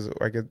else? Because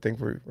I could think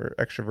we're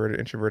extroverted,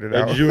 introverted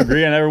Like, out. did you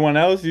agree on everyone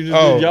else? You just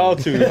Oh. did y'all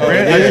two. I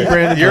think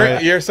Brandon's You're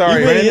right. you're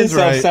sorry. You really Brandon's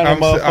insult right. center I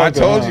motherfucker,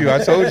 told huh? you. I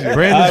told you.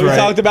 Brandon's We right.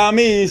 talked about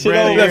me. Shit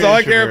Brandon, over That's here. all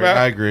I care extrovert. about.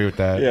 I agree with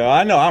that. Yeah,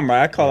 I know I'm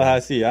right. I call it how I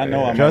see it. I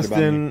know I'm right about me.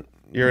 Justin,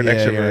 You're an yeah,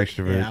 extrovert. You're an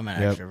extrovert. Yeah, I'm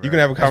an Yep. extrovert. You can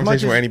have a As much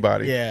conversation with as-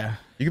 anybody. Yeah.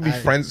 You can be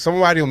friends.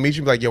 Somebody will meet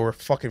you and be like, yo, we're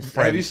fucking Have you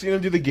friends. seen him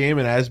do the game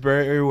in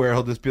Asbury where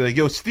he'll just be like,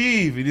 "Yo,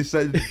 Steve," he just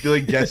said,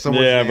 like, guess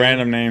someone's Yeah, name.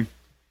 random name.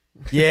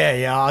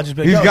 Yeah. I'll just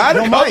be like, He's yo, got a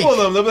yo, couple Mike. of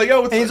them. They'll be like, "Yo,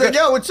 what's And he's like,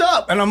 yo, what's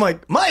up? And I'm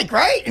like, Mike,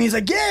 right? And he's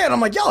like, yeah. And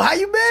I'm like, yo, how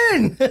you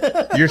been?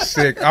 You're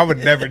sick. I would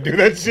never do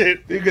that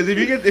shit. Because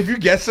if you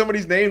guess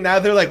somebody's name now,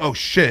 they're like, "Oh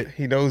shit,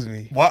 He knows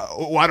me.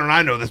 why don't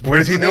I know this? Where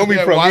does he person? know me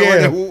from? Why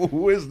Yeah.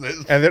 who is this?"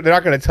 And they're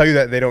not going to tell you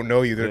that they don't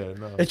know you. They're- Yeah,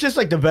 no. It's just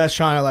like the best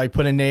trying to like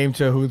put a name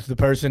to who the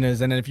person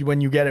is. And then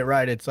when you get it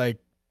right, it's like,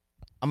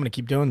 I'm going to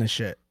keep doing this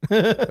shit.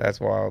 That's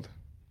wild.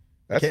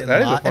 That Hitting is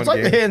the a lot- fun it's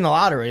like game. hitting the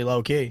lottery,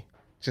 low key.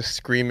 Just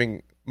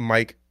screaming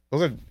Mike.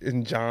 Those are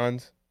in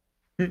John's.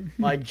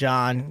 Like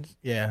John,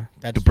 yeah,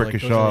 that's The like,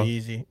 those Brickashaw. are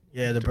easy.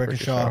 Yeah, the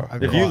Brickashaw.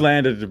 Brickashaw. If you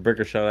landed the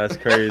Brickashaw, that's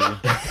crazy.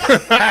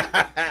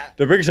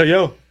 The Brickashaw,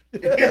 yo.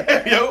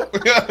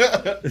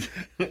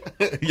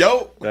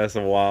 Yo, That's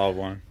a wild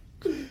one.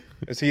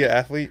 Is he an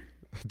athlete?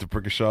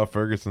 DeBrickashaw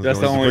Ferguson's That's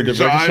the going only to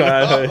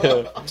DeBrickashaw.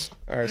 DeBrickashaw.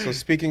 All right. So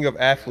speaking of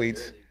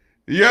athletes,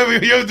 You have a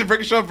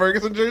DeBrickashaw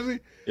Ferguson jersey?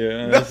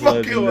 Yeah, That's that's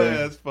fucking legendary.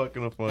 that's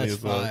fucking funny That's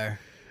as well. fire.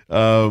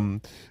 All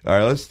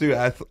right, let's do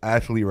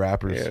athlete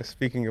rappers. yeah.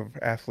 Speaking of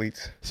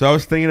athletes, So I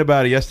was thinking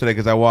about it yesterday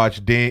because I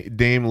watched Dame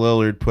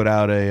Lillard put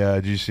out a.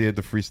 Did you see it?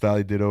 The freestyle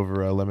he did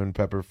over Lemon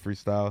Pepper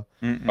freestyle.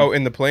 oh,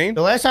 in the plane.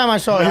 The last time I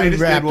saw No, he him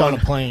just did rapped on one. a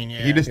plane, yeah.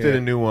 He just did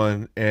a new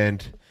one,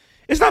 and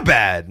it's not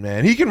bad,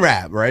 man. He can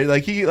rap, right?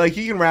 Like he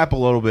can rap a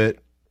little bit.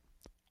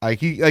 Like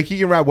he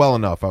can rap well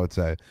enough, I would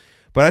say.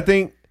 But I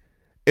think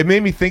it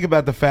made me think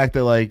about the fact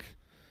that like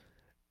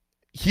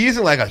he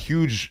isn't like a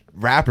huge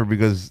rapper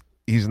because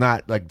he's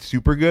not like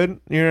super good.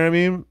 You know what I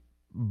mean?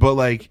 But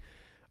like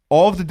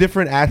all of the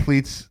different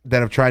athletes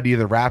that have tried to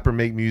either rap or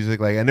make music,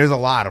 like, and there's a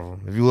lot of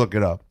them if you look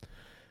it up.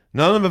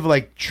 None of them have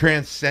like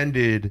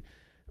transcended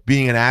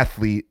being an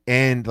athlete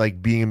and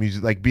like being a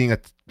music, like being a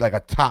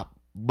top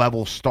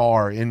level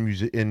star in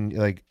music, in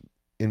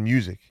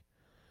music.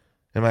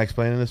 Am I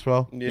explaining this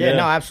well? Yeah,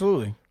 no,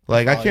 absolutely.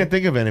 Like I can't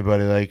think of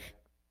anybody like.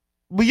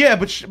 But yeah,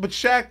 but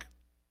Shaq,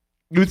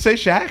 you would say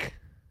Shaq?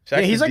 Yeah,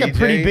 Shaq's he's like a DJ,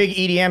 pretty big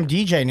EDM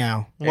DJ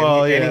now. And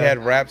he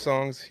had rap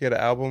songs. He had an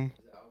album.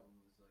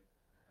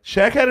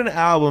 Shaq had an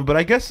album, but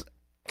I guess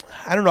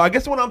I don't know. I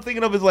guess what I'm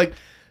thinking of is like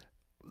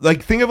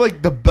think of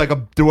like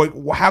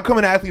how come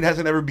an athlete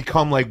hasn't ever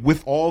become like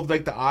with all of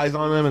like the eyes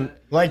on them and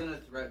Like, Wasn't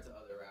a threat to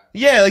other rappers.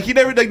 yeah, like he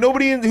never like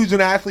nobody who's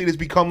an athlete has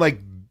become like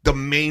the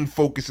main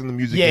focus in the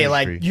music yeah,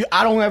 industry. like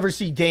I don't ever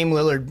see Dame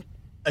Lillard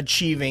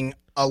achieving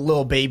a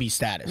little baby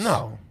status.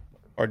 No.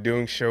 Or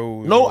doing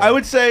shows. No, I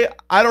would say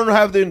I don't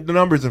have the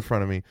numbers in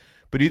front of me,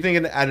 but do you think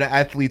an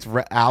athlete's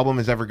album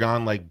has ever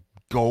gone like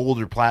gold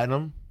or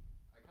platinum?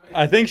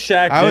 I think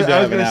Shaq. I was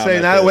going going to say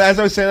that as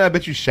I was saying that, I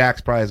bet you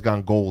Shaq's probably has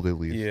gone gold at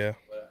least. Yeah.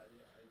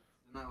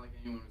 It's not like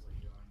anyone was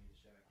like,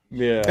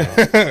 yo, I need a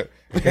Shaq.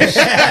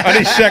 Yeah. I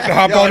need Shaq to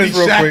hop on this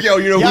real quick. Yo,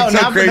 you know Yo, what's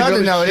not so for crazy?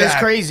 nothing though. It's Shaq.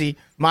 crazy.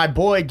 My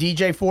boy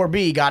DJ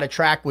 4B got a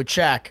track with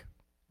Shaq.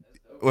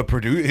 What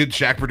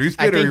Shaq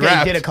produced I it or he think they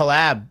rapped? did a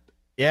collab.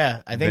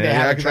 Yeah, I think they Man,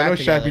 had a 'cause track I know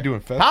together. Shaq be doing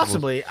festivals.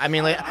 Possibly. I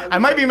mean, like, I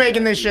might be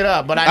making this shit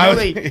up, but I know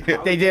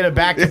they did a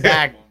back to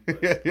back.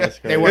 Yeah.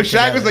 They If worked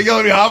Shaq was together. like, "Yo,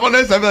 let me hop on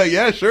this," I'd be like,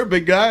 "Yeah, sure,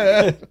 big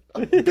guy,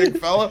 big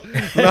fella."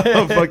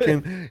 No,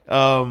 fucking.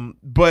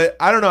 But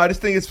I don't know. I just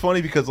think it's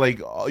funny because like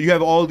you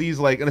have all these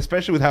like, and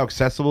especially with how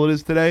accessible it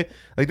is today.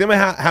 Like, think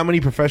about how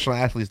many professional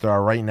athletes there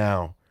are right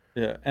now.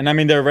 Yeah, and I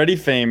mean they're already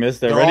famous.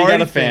 They're They're already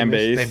got a famous. fan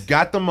base. They've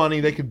got the money.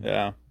 They could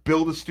Yeah.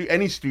 build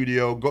any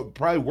studio.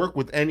 Probably work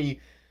with any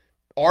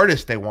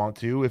artist they want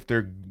to if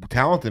they're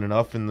talented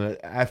enough. And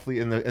the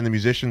athlete and the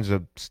musician's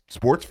a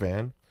sports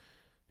fan.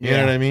 You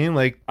know what I mean?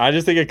 Like, I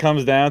just think it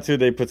comes down to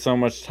they put so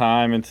much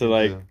time into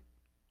like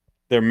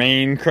their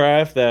main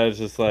craft that it's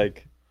just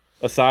like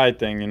a side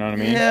thing. You know what I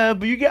mean? yeah,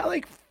 but you got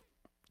like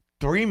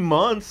 3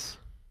 months,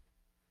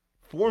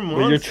 4 months.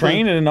 But you're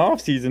training in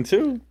off season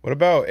too. What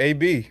about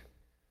AB?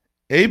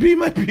 AB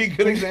might be a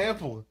good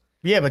example.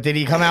 Yeah, but did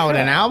he come out with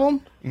an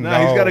album? No,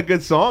 he's got a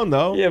good song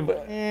though. Yeah,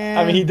 but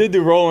I mean he did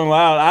do Rolling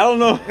Loud. I don't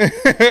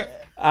know.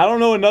 I don't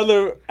know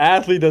another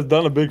athlete that's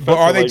done a big But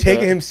festival are they like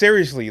taking that. him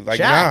seriously? Like,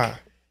 Shaq. nah.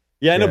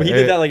 Yeah, I know, but he Yeah.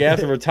 did that like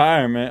after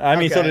retirement. I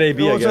mean, so Okay. did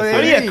AB, I Well, so guess. they-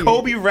 I mean, yeah. yeah,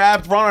 Kobe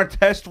rapped, Ron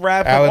Artest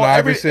rapped, Allen like,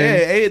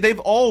 Iverson. they've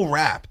all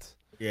rapped,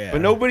 Yeah.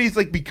 but nobody's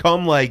like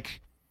become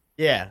like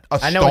Yeah. a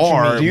I know what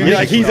star. you mean. Do you You're think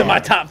like he's in my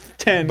top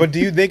 10. But do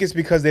you think it's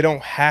because they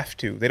don't have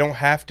to? They don't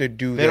have to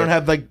do. They don't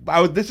have like.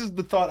 This is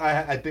the thought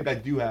I think I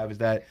do have is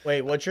that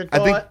Wait, what's your I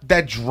thought? think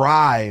that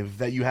drive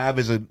that you have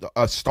as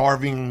a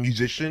starving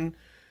musician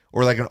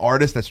or like an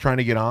artist that's trying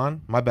to get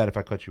on. My bad if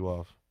I cut you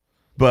off,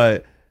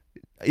 but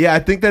yeah, I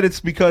think that it's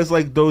because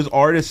like those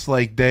artists,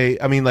 like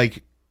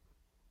like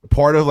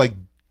part of like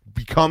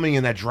becoming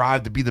in that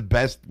drive to be the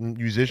best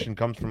musician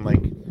comes from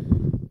like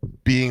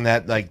being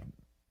that like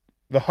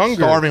the hunger.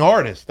 starving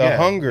artist, The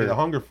hunger. the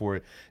hunger for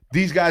it.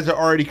 These guys are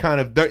already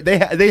kind of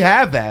they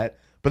have that,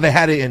 but they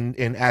had it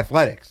in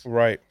athletics.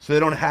 Right. So they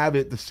don't have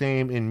it the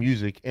same in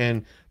music,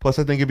 and plus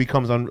I think it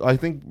becomes I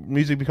think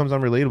music becomes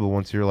unrelatable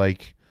once you're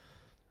like,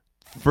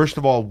 first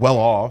of all, well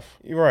off,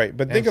 You're right.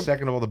 But and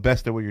second of all, the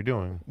best at what you're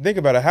doing. think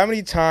about it. How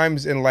many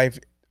times in life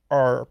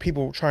are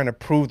people trying to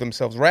prove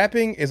themselves?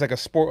 Rapping is like a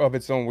sport of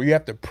its own where you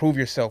have to prove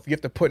yourself. You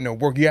have to put in the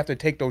work. You have to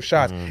take those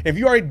shots. If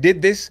you already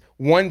did this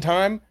one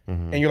time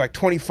and you're like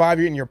 25,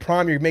 you're in your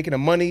prime, you're making the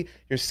money,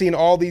 you're seeing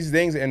all these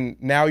things, and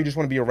now you just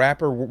want to be a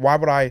rapper, why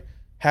would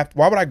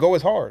I go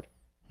as hard?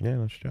 Yeah,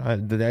 that's true.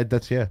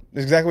 That's That's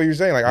exactly what you're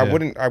saying. Like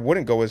Yeah. I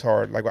wouldn't go as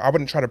hard. Like I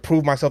wouldn't try to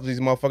prove myself to these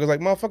motherfuckers. Like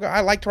motherfucker,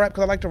 I like to rap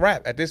because I like to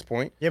rap at this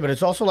point. Yeah, but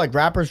it's also like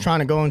rappers trying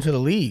to go into the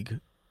league.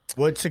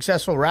 What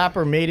successful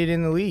rapper made it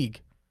in the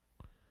league?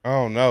 I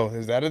don't know.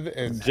 Is that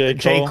J.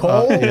 J.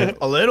 Cole?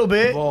 A little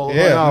bit.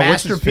 Yeah.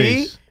 Master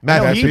P?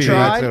 Matt No, he P.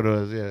 tried. That's what it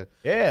was. Yeah.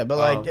 Yeah, but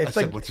like, it's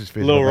like, what's his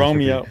face? Lil Master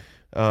Romeo.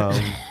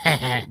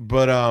 P.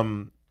 But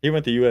He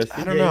went to USC.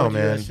 I don't know,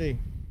 man. USC.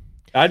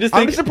 I just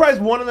I'm think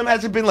surprised one of them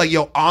hasn't been like,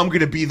 yo, I'm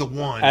gonna be the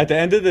one at the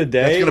end of the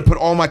that's day, gonna put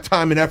all my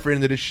time and effort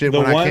into this shit the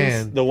when ones I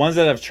can. the ones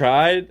that have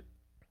tried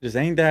just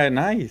ain't that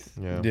nice.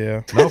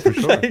 Yeah. No, for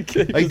sure. Like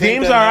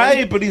Dame's all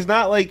right, but he's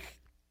not like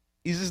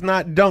he's just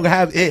not don't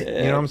have it. You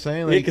know what I'm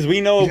saying? Like, because we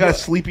know he's got a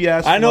sleepy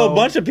ass. I know flow. a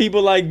bunch of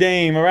people like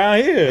Dame around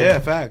here. Yeah,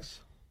 facts.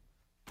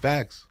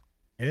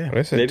 Yeah.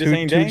 They said They just two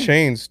ain't Dame.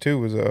 Chains too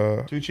was 2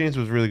 Chainz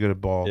was really good at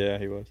ball. Yeah,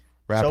 he was.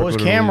 Rapper So was go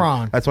to the league.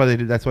 Cameron. That's why they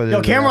did. That's why they.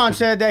 Yo, did Cameron that.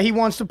 said that he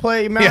wants to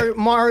play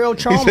Mario He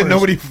Chalmers. said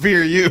nobody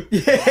fear you.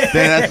 Yeah.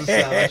 That's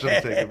the sound. I should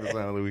have taken the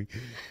sound of the week.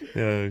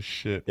 Oh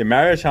shit. Yeah,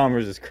 Mario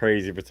Chalmers is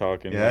crazy for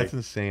talking. Yeah, like, that's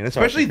insane.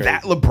 Especially crazy.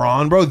 that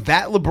LeBron, bro.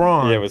 That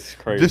LeBron. Yeah, it was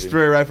crazy. Just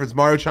for a reference,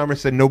 Mario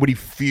Chalmers said nobody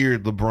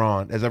feared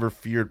LeBron, has ever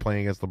feared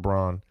playing against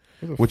LeBron,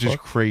 which is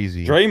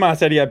crazy. Draymond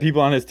said he had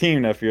people on his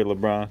team that feared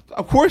LeBron.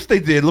 Of course they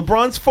did.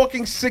 LeBron's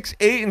fucking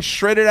 6'8" and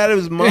shredded out of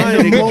his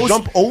mind. He can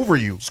jump over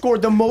you.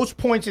 Scored the most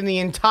points in the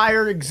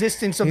entire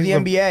existence of the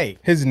NBA.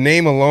 his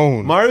name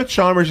alone. Mario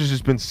Chalmers has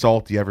just been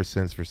salty ever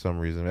since, for some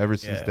reason. Ever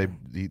since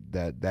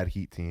that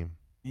Heat team.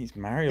 He's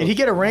Mario. Did he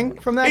get a ring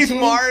from that He's team?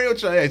 Mario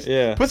Chalmers.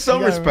 Yeah. Put some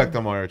He got a respect ring.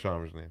 on Mario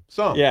Chalmers' name.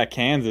 Some. Yeah,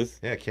 Kansas.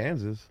 Yeah,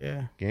 Kansas.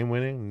 Yeah. Game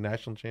winning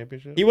national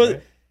championship. He was.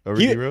 right? Over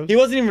He, D-Rose? he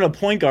wasn't even a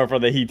point guard for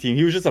the Heat team.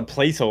 He was just a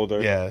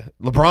placeholder. Yeah.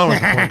 LeBron was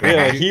the point guard.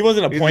 Yeah, like, he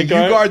wasn't a He's point like,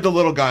 guard. You guard the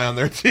little guy on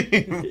their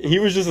team. He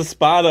was just a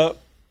spot up.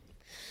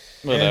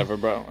 Whatever,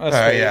 bro. That's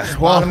crazy. Yeah.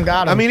 Bottom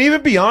got him. I mean,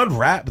 even beyond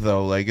rap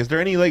though, like, is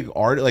there any like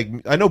art? Like,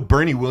 I know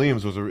Bernie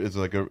Williams he's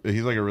like a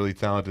really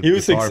talented. He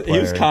was guitar he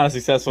was player. kind of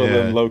successful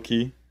Yeah. in low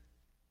key.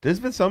 There's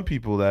been some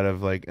people that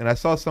have like, and I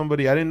saw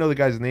somebody. I didn't know the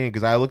guy's name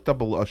because I looked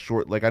up a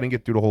short. Like, I didn't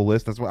get through the whole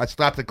list. That's why I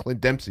stopped at Clint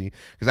Dempsey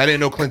because I didn't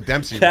know Clint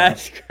Dempsey.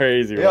 That's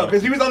crazy, Yeah, bro.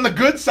 because he was on the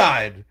good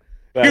side.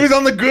 That's- He was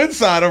on the good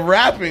side of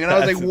rapping, and I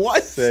was That's like, "What?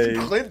 insane.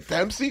 Clint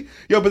Dempsey?"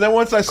 Yo, but then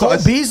once I saw,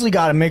 Cole Beasley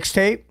got a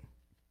mixtape.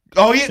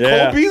 oh yeah,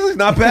 Yeah. Cole Beasley's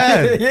not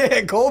bad.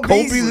 Yeah, Cole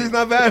Cole Beasley. Beasley's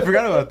not bad. I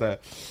forgot about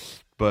that.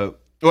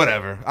 But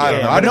whatever. I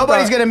don't know. I But just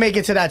nobody's thought- gonna make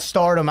it to that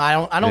stardom. I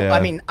don't. Yeah. I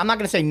mean, I'm not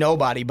gonna say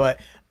nobody, but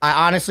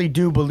I honestly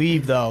do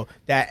believe though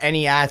that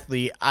any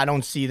athlete, I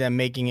don't see them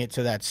making it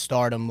to that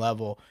stardom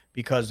level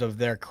because of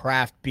their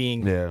craft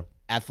being Yeah.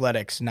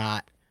 athletics,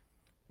 not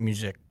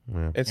music.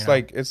 It's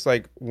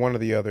like one or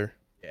the other.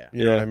 Yeah.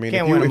 You know what I mean?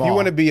 Can't if win you, them if you all.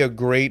 want to be a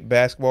great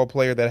basketball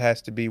player, that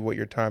has to be what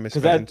your time is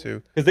spent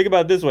into. Because think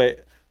about it this way,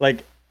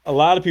 like a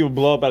lot of people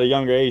blow up at a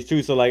younger age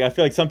too. So like I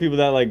feel like some people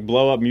that like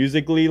blow up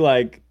musically,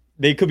 like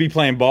they could be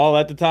playing ball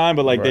at the time,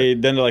 but like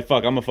Right. they're like,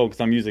 fuck, I'm gonna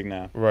focus on music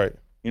now. Right.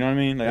 You know what I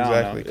mean? Like, Exactly.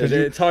 I don't know. 'Cause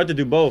you- It's hard to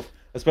do both,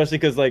 especially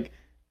because like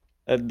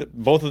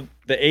both of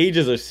the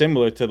ages are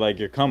similar to like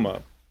your come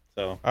up.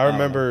 So I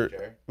remember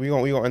we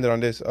gonna end it on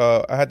this.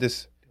 I had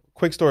this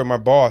quick story. My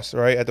boss,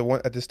 right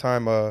at this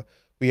time,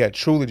 we had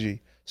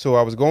Trilogy. So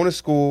I was going to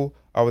school.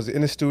 I was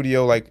in the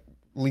studio like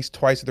at least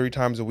twice or 3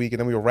 times a week, and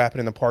then we were rapping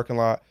in the parking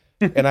lot.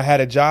 And I had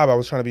a job. I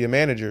was trying to be a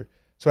manager.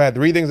 So I had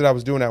 3 things that I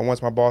was doing at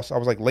once. My boss, I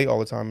was like late all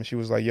the time, and she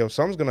was like, "Yo,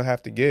 something's gonna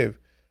have to give."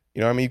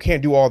 You know what I mean? You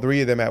can't do all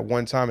 3 of them at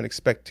one time and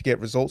expect to get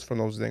results from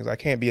those things. I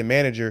can't be a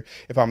manager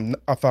if I'm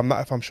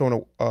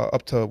showing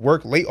up to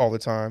work late all the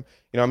time.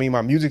 You know what I mean?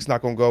 My music's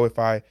not gonna go if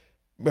I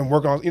been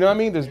working on. You know what I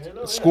mean? There's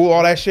school,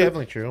 all that shit.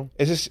 Definitely true.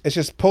 It's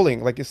just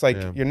pulling. Like it's like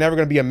you're never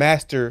gonna be a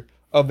master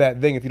of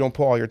that thing if you don't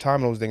put all your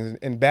time on those things.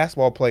 And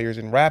basketball players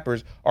and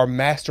rappers are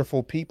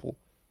masterful people.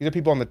 These are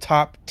people on the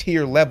top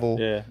tier level.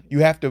 Yeah. You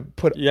have to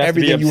put you have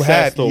everything to be you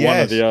have. obsessed with one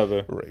or the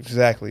other. Right,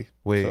 exactly.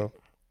 Wait. So,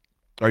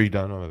 Are you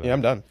done with that? yeah, I'm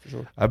done for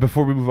sure.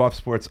 Before we move off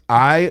sports,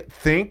 I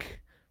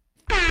think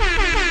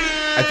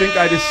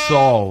I just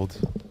solved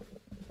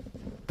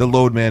the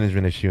load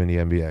management issue in the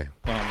NBA.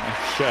 Oh my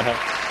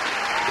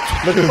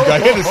god. Look at this guy.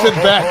 He had to sit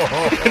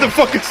back. He had to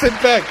fucking sit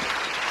back.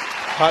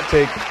 Hot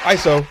take.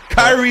 ISO.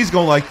 Kyrie's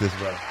gonna like this,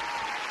 bro.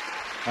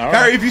 All right.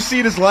 Kyrie, if you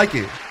see this, like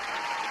it.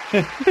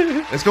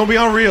 It's gonna be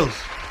on Reels.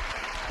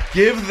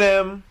 Give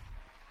them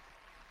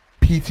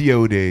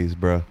PTO days,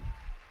 bro.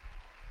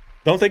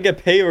 Don't they get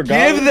paid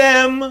regardless? Give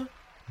them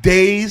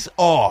days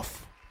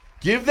off.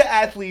 Give the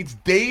athletes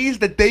days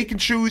that they can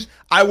choose.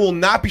 I will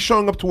not be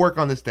showing up to work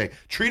on this day.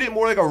 Treat it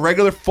more like a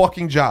regular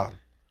fucking job.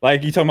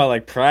 Like you talking about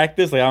like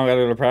practice? Like I don't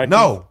gotta go to practice?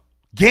 No.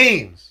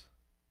 Games.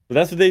 But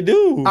that's what they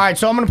do. All right,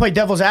 so I'm gonna play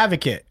devil's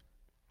advocate.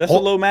 That's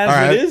what low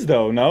management all right. is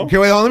though, no? Okay,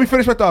 wait, hold on, let me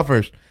finish my thought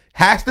first.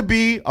 Has to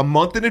be a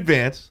month in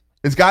advance.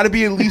 There's got to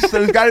be at least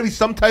there's got to be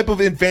some type of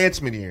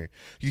advancement here.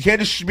 You can't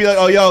just be like,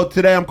 "Oh, yo,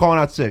 today I'm calling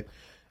out sick."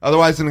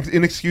 Otherwise, an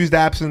inexcused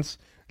absence,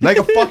 like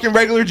a fucking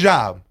regular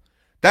job.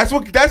 That's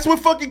what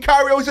fucking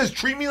Kyrie always says.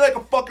 Treat me like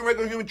a fucking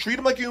regular human. Treat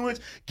them like humans.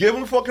 Give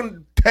them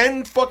fucking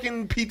 10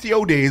 fucking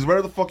PTO days,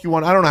 whatever the fuck you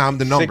want. I don't know how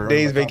the number. Sick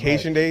days,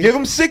 vacation days. Give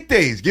them sick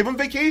days. Give them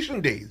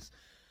vacation days.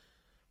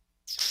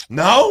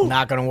 No,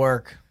 Not gonna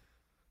work.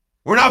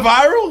 we're not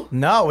viral.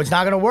 No, it's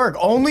not gonna work.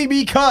 Only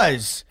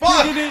because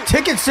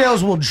ticket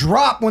sales will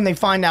drop when they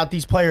find out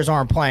these players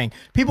aren't playing.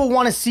 People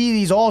want to see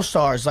these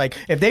all-stars. Like,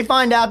 if they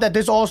find out that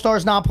this all-star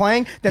is not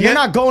playing, then they're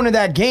not going to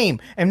that game.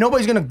 And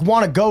nobody's going to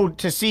want to go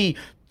to see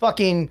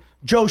fucking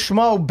Joe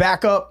Schmo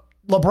back up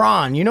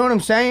LeBron. You know what I'm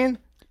saying?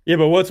 Yeah,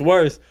 but what's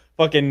worse?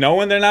 Fucking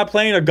knowing they're not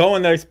playing or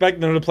going there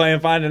expecting them to play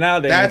and finding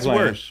out they ain't That's playing?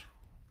 worse.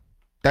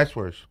 That's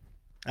worse.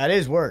 That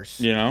is worse.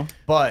 You know,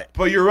 but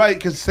you're right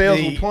because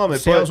sales will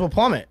plummet. Sales will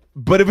plummet.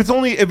 But if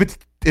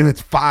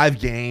it's 5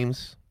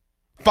 games.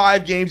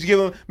 5 games, you give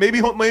them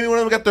maybe one of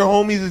them got their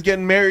homies is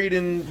getting married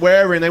and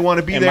wherever, and they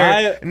want to be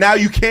there. Now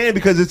you can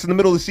because it's in the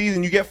middle of the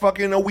season. You get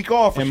fucking a week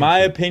off. In my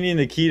opinion,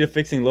 the key to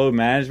fixing load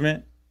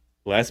management: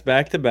 less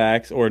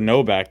back-to-backs or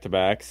no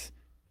back-to-backs,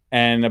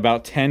 and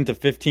about 10 to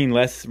 15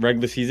 less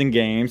regular season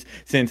games.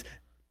 Since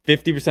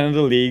 50% of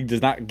the league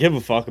does not give a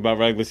fuck about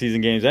regular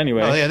season games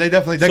anyway. Oh yeah, they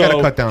got to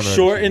cut down.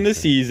 Shorten the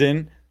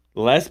season,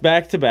 less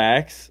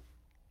back-to-backs.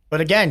 But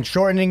again,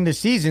 shortening the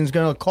season is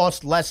going to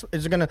cost less.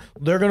 They're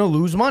going to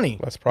lose money.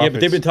 Less profits. Yeah, but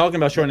they've been talking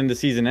about shortening the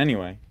season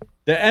anyway.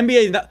 The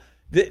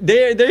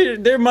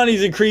NBA, their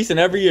money's increasing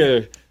every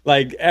year.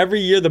 Like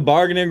every year, the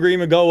bargaining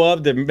agreement go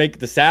up. They make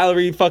the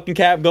salary fucking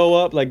cap go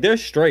up. Like they're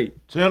straight.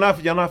 So you're not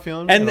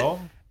feeling it at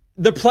all.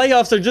 The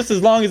playoffs are just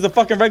as long as the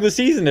fucking regular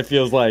season. It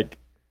feels like.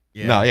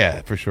 Yeah. No,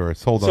 yeah, for sure.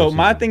 It's hold on. So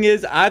my thing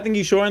is, I think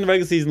you shorten the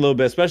regular season a little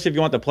bit, especially if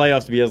you want the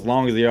playoffs to be as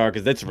long as they are,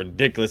 because that's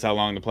ridiculous how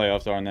long the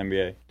playoffs are in the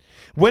NBA.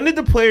 When did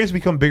the players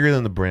become bigger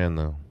than the brand,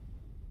 though?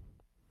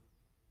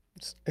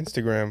 It's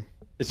Instagram.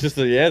 It's just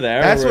the era.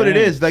 That's what it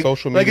is. Like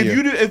social media. Like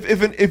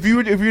if we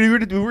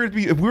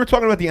were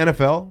talking about the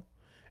NFL,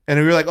 and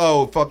we were like,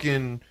 oh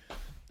fucking,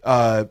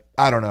 I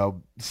don't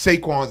know,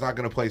 Saquon's not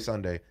going to play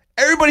Sunday.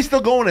 Everybody's still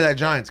going to that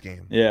Giants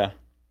game. Yeah,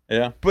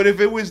 yeah. But if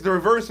it was the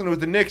reverse and it was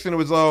the Knicks and it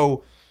was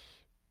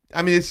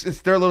I mean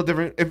they're a little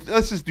different.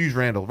 Let's just use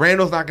Randall.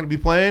 Randall's not going to be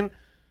playing.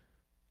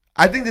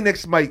 I think the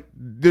Knicks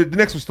the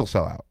Knicks will still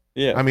sell out.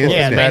 Yeah, I mean,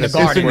 the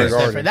Garden is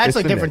different. That's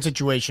like a different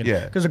situation.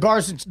 Yeah, because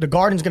the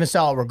Garden's going to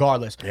sell out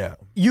regardless. Yeah,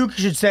 you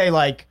should say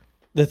like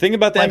the thing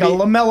about that, like a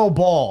LaMelo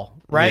Ball,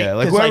 right? Yeah,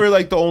 like whoever,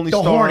 like the only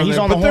star Hornet, he's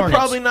on the but they're Hornets.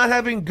 probably not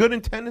having good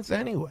attendance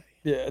anyway.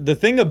 Yeah, the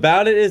thing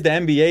about it is the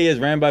NBA is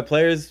ran by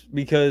players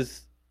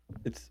because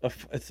it's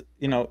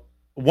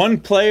one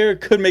player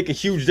could make a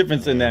huge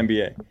difference in the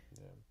NBA.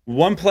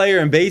 One player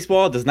in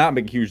baseball does not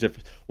make a huge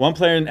difference. One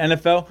player in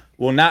NFL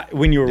will not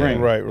win you a ring.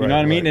 Right, you know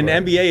what I mean? In the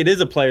NBA, it is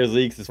a players'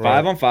 league. It's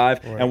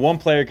 5-on-5, and one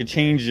player could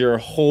change your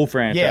whole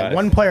franchise. Yeah,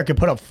 one player could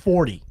put up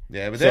 40.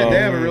 Yeah, but they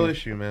have a real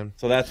issue, man.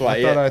 So that's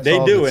why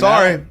they do it.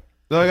 Sorry.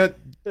 So I got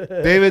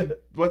David,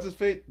 what's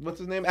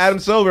his name? Adam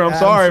Silver. I'm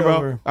sorry,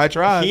 bro. I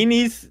tried. He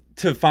needs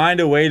to find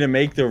a way to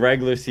make the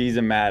regular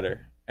season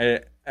matter.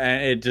 And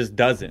it just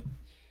doesn't.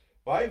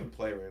 Why even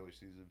play regular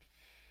season?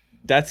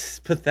 That's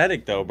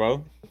pathetic, though,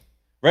 bro.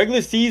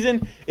 Regular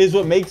season is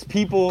what makes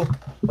people,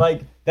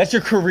 like, that's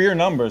your career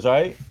numbers,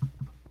 right?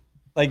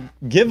 Like,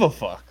 give a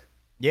fuck.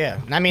 Yeah.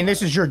 I mean,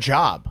 this is your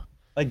job.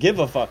 Like, give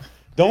a fuck.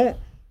 Don't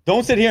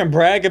sit here and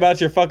brag about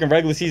your fucking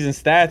regular season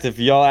stats if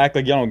y'all act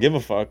like y'all don't give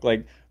a fuck.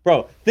 Like,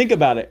 bro, think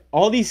about it.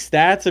 All these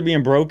stats are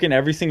being broken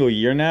every single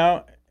year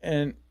now,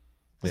 and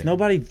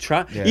nobody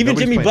try. Yeah, even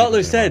Jimmy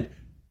Butler said,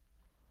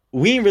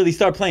 we didn't really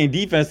start playing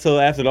defense till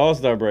after the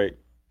All-Star break.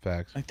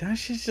 Facts. Like, that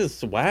shit's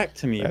just whack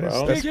to me,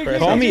 bro.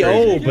 Call me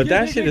old, but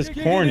that shit is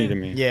corny to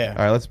me. Yeah.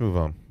 All right, let's move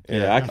on.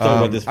 Yeah, I can talk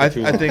about this for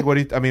too long. I think we're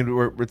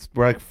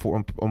like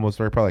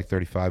probably like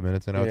 35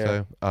 minutes in, I would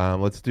say.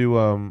 Let's do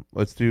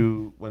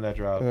when that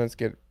drops. Let's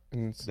get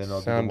then I'll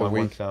do sound one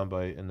week.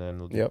 soundbite, and then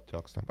we'll do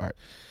talk stuff. All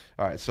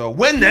right. So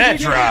when that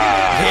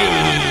drops,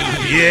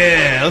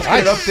 let's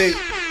get an update.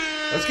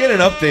 Let's get an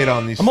update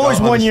on these. I'm always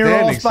 1 year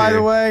off, by here.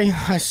 the way.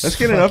 Let's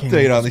get an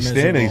update on these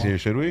standings here,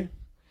 should we?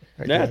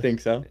 Yeah, I think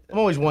so. I'm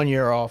always 1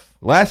 year off.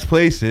 Last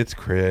place, it's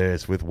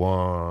Chris with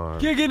 1.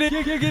 Kicking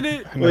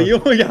it. Well, you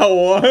only got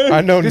one.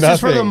 I know This nothing. is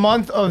for the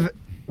month of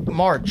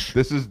March.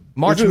 This is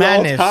March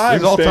Madness.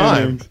 This is all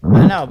time.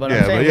 I know, but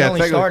I'm saying we only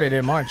technically- started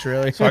in March,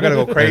 really. So I gotta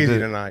go crazy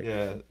tonight.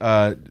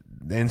 Yeah.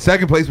 In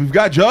second place, we've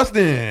got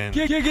Justin.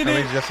 Kicking How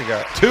many it. Jesse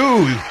got?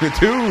 2.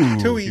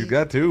 You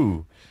got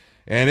 2.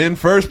 And in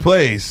first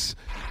place,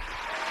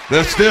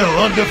 the still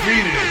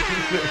undefeated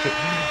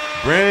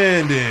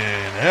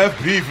Brandon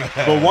FP.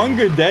 But one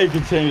good day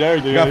can change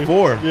everything. You got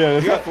 4. Yeah,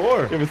 you got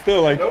 4. It was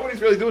still like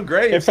Nobody's really doing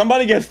great. if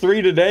somebody gets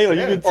 3 today, like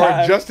you can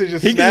Or Justin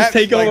just he can just snaps,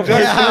 take like over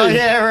Justin. first three.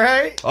 Yeah,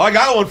 right? Oh, I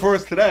got one for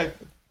us today.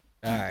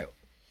 All right.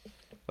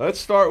 Let's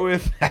start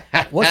with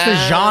What's the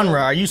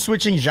genre? Are you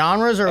switching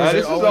genres, or is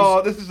this it is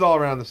always... this is all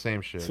around the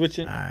same shit.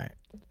 Switching. All right.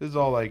 This is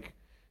all like,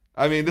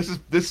 I mean,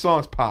 this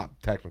song's pop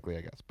technically,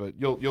 I guess, but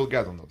you'll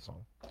guys will know the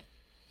song.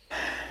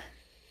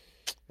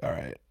 All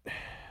right,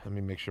 let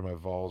me make sure my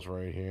vol's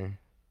right here.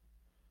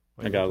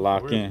 I gotta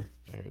lock in.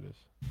 There it is.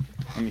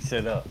 Let me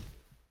sit up.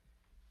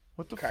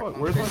 What the fuck?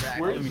 Where's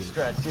Let me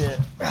stretch it.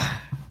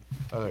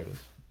 Oh, there it is.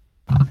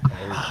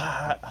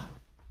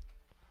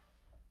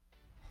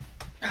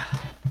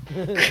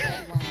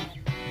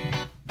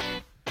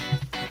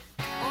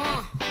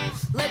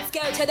 Let's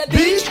go to the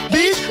beach.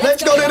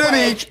 Let's go to the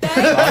beach.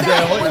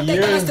 What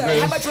year is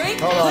this? Have a drink.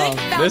 Hold on.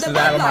 Click, This found is the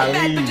out of Bud my Light.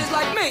 Bad league. bitches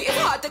like me. It's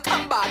hard to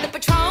come by. The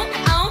Patron,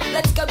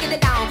 let's go get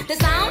it down. The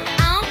sound,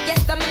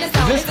 yes, I'm in the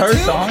zone. this It's a her 2,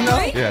 song, though?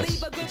 3, Yes,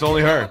 leave a good it's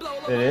only her. blow,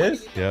 It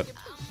is? Yep.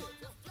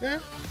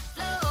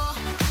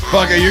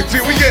 Fuck it,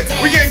 YouTube. We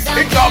get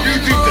kicked off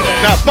YouTube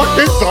today. Nah, fuck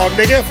this song,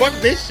 nigga. Fuck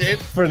this shit.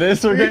 For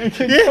this, we're getting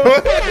kicked Yeah, off.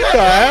 what the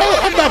hell?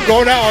 I'm not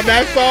going out on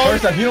that song.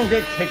 First off, you don't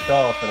get kicked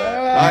off for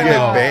that. I get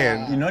know.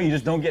 banned. You know, you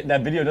just don't get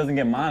that video doesn't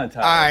get monetized.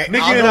 All right,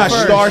 Nikki I'll and go I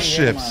first.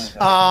 starships.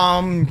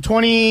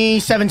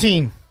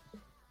 2017.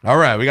 All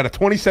right, we got a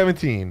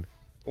 2017.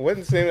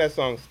 Wasn't the name of that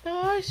song?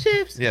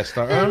 Starships. Yeah,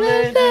 Star.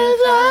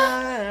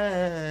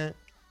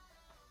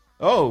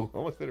 Oh,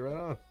 almost did it right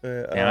on.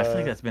 Damn, I feel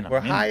like that's been a We're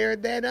minute. higher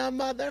than a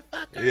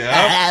motherfucker.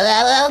 Yeah.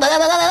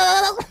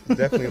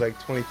 Definitely like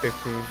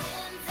 2015.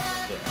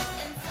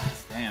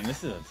 Damn,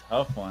 this is a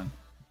tough one.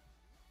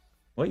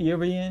 What year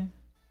were you in?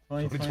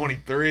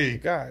 2023.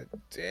 God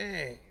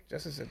dang.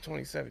 Justice said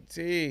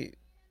 2017.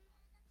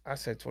 I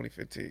said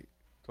 2015.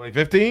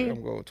 2015?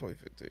 I'm going with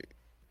 2015.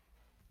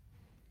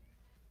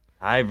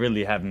 I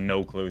really have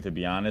no clue, to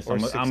be honest. Or I'm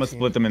gonna 16.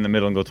 split them in the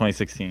middle and go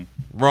 2016.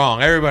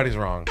 Wrong. Everybody's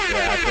wrong.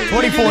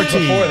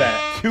 2014. Before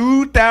that.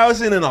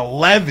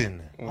 2011.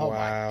 Oh my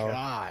Wow.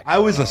 god. I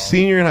was a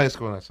senior in high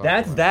school when I saw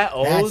That's it. that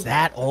old? That's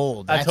that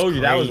old. I That's told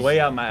you, that was crazy. way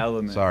out my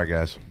element. Sorry,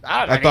 guys.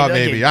 I thought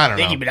maybe. I don't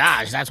know. Nicki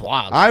Minaj. That's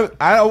wild. I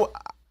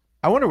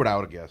wonder what I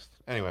would have guessed.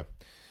 Anyway,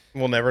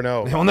 We'll never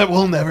know. we'll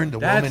never. The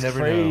That's woman never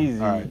crazy.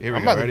 know. All right, here we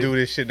I'm go. about to Ready? do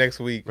this shit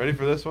next week. Ready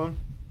for this one?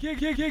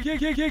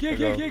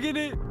 Kickin'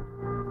 it.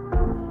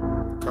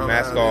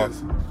 Mask off.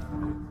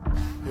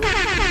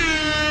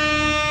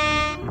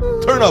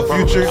 Turn up,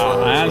 Future.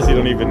 I honestly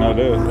don't even know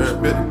this.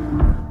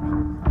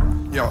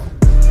 Yo,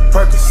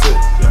 Percocet,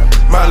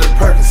 Miley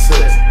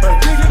Percocet,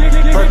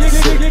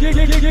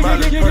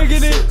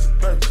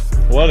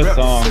 What a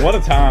song. What a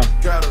time.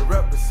 gotta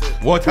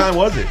represent. What time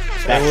was it?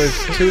 It was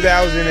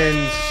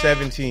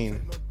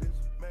 2017.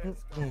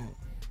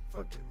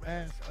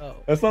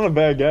 That's not a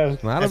bad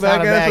guess. Not That's a bad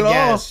not a guess bad at all.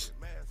 guess.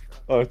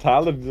 Oh,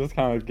 Tyler just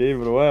kind of gave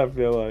it away, I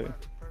feel like.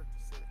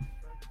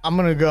 I'm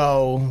gonna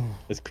go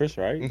It's Chris,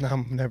 right? I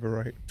I'm never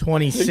right.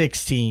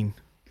 2016.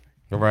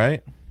 All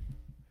right.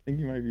 think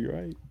you might be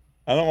right.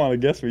 I don't want to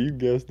guess where you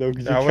guess, though,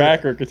 because I your would've-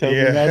 track record tells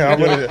me not Yeah,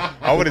 to.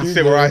 I wouldn't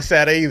sit where I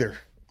sat either.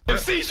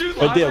 But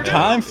the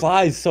time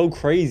flies so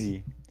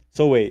crazy.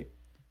 So wait.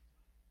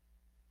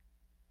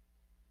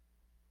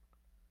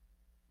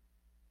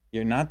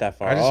 You're not that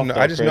far off.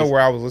 I just know Chris.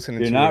 where I was listening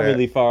You're to. not it at.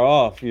 really far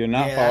off. You're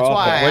not Yeah, far that's off.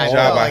 why at What I all. job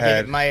felt I like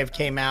had. it might have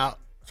came out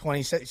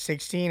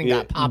 2016 and Yeah,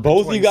 got popped.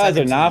 both in you guys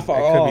are not 2017. far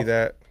It could off. be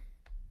that.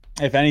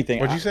 If anything,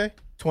 What'd you say?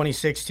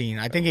 2016.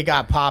 I think it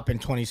got pop in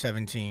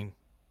 2017.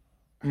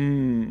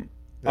 I'm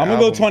gonna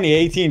go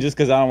 2018 just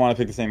because I don't want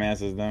to pick the same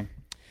answer as them.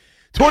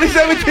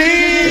 2017.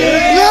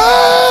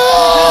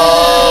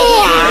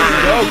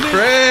 Go,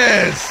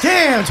 Chris.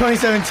 Damn,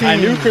 2017. I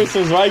knew Chris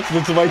was right,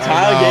 that's why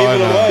Tyler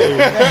gave it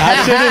away. I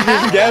should have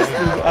just guessed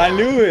it. I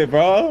knew it,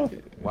 bro.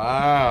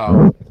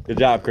 Wow. Good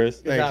job,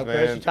 Chris. Good job, Thanks,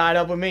 Chris. man. You tied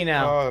up with me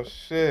now. Oh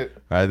shit.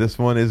 All right, this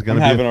one is I'm gonna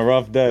be. having a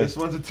rough day. This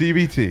one's a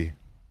TBT,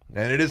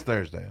 and it is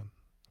Thursday.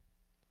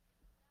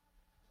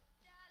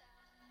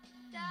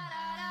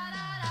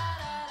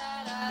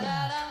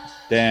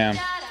 Damn.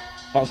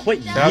 Fuck,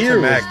 what out to year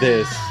was Mac.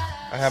 this?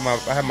 I had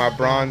my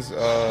bronze. It's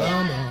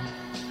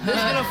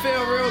gonna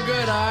feel real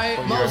good, alright?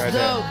 year Most had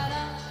dope.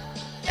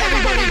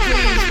 Everybody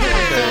please put it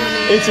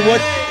on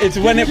It's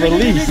when it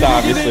released,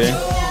 obviously.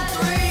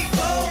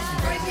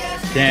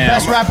 Damn.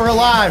 Best rapper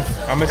alive.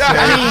 I'm gonna say.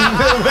 I mean,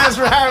 the best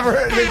rapper,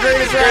 the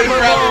greatest rapper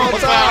of all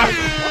time.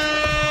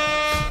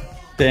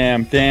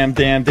 Damn.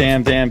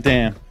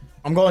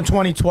 I'm going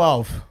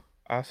 2012.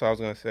 That's what I was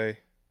gonna say.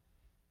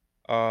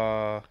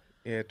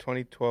 Yeah,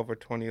 2012 or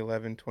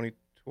 2011,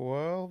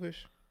 2012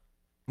 ish.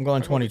 I'm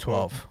going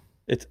 2012.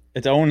 It's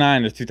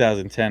 09 to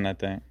 2010, I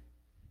think.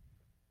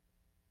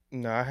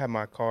 No, I had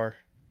my car.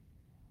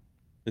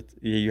 Yeah,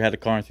 you had a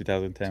car in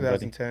 2010, buddy.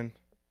 2010.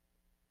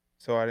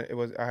 So I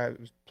was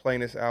playing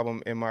this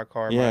album in my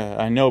car. Yeah,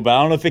 I know, but I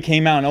don't know if it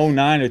came out in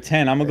 09 or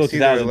 10. I'm gonna go It's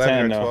either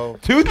 2010 11 though. or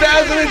 12.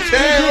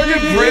 2010. Look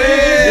at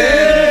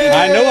Chris.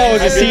 I know I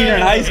was a senior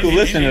in high school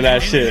listening to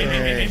that shit.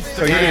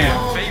 So you didn't.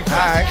 All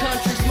right.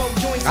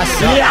 I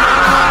see.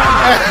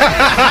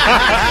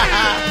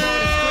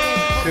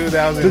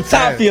 2010. The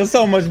top feels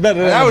so much better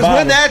than That the was bottom.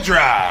 when that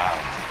dropped.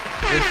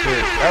 Good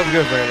shit. That was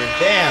good, Brandon.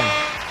 Damn.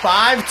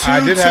 5-2-2. I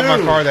did have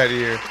my car that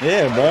year,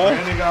 Yeah, bro.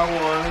 Brandon got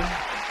one.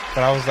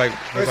 but I was like,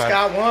 Chris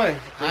got one.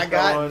 I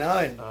got one.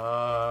 none.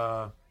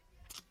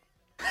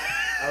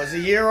 I was a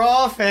year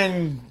off,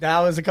 and that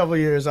was a couple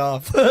years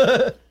off.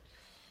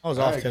 I was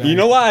off today. You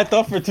know why I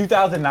thought for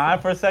 2009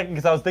 for a second?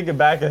 Because I was thinking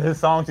back of his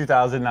song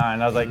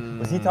 2009. I was like,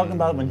 was he talking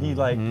about when he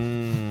like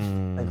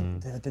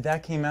did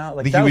that came out?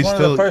 Like think that he was was one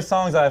of the still- first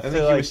songs I I think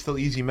feel he like. was still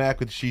Easy Mac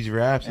with She's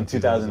Raps In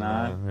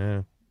 2009.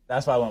 Yeah.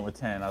 That's why I went with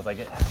 10. I was like,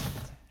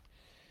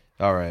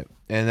 All right,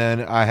 and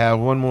then I have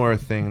one more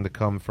thing to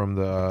come from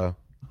the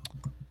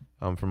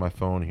from my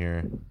phone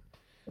here.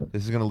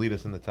 This is gonna lead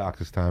us into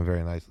Toxic Time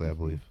very nicely, I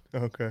believe.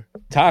 Okay.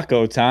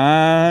 taco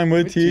time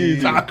with T.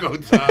 Taco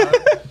time.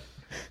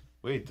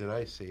 Wait, did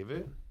I save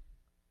it?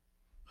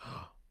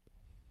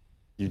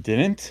 You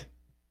didn't?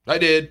 I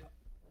did.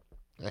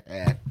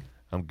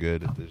 I'm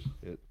good at this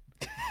shit.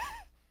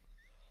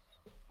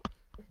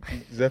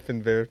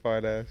 Zeppin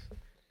verified ass.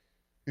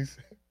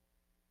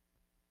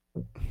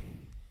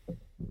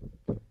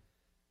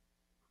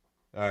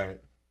 All right.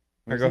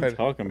 What's Go he ahead.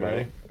 talking about?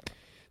 Ready?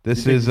 This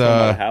You think is he's talking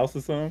about a house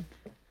or something?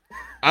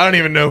 I don't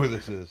even know who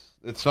this is.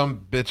 It's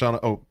some bitch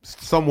on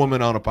some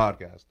woman on a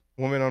podcast.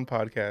 Woman on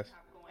podcast.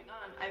 Going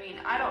on. I mean,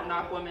 I don't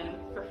knock women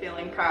for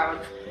feeling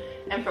proud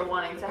and for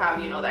wanting to have,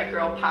 that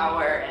girl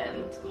power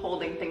and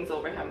holding things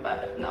over him,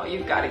 but no,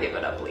 you've got to give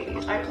it up,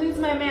 ladies. I please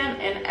my man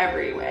in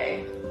every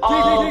way.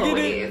 All the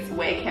ways.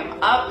 Wake him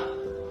up.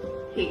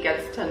 He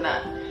gets to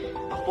nut.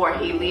 Before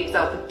he leaves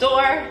out the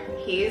door,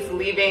 he's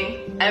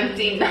leaving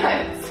empty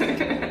nuts.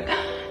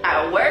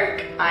 At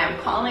work, I am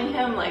calling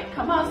him like,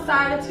 come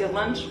outside, it's your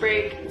lunch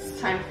break. It's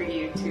time for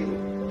you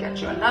to get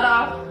your nut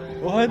off.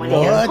 What? When he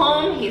gets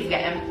home, he's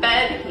getting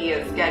fed. He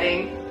is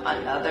getting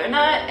another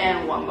nut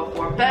and one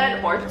before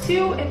bed, or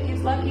two if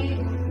he's lucky.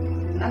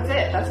 That's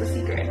it. That's the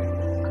secret.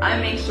 I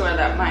make sure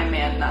that my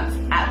man nuts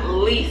at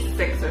least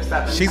 6 or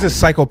 7 She's a times.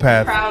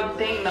 psychopath. Proud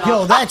thing that Yo,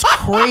 I'll- that's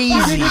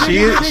crazy. She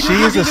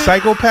is a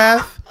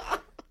psychopath,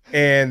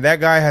 and that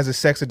guy has a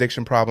sex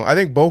addiction problem. I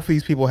think both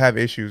these people have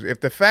issues.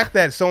 If the fact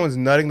that someone's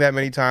nutting that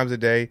many times a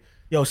day,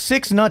 Yo,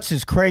 6 nuts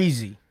is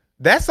crazy.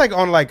 that's like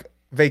on like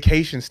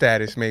vacation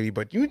status maybe,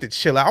 but you need to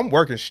chill out. I'm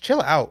working.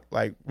 Chill out.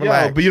 Like,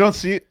 relax. Yeah, but you don't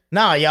see it.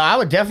 Nah, yo, I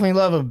would definitely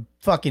love a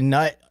fucking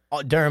nut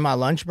during my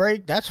lunch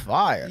break. That's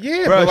fire.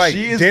 Yeah, Bro, but like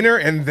she is- dinner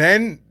and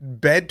then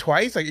bed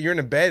twice. Like you're in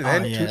a bed and Oh,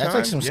 then yeah, 2 that's times.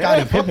 like some Yeah,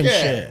 Scottie fuck Pippen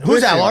yeah. shit. Who's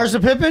that, Listen.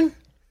 Larsa Pippen?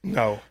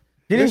 No.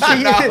 Didn't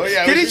she? No,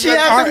 yeah, didn't she said-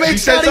 have to make she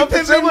said Scottie something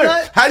Pippen similar.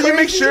 nut? How do you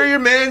make crazy? sure your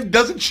man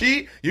doesn't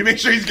cheat? You make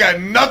sure he's got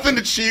nothing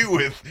to cheat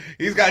with.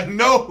 He's got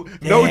no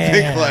dick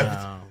Damn.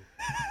 left.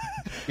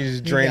 You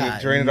just drain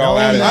got it no all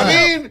out of nut. it.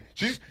 I mean,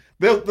 she's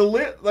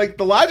the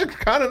logic's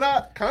kind of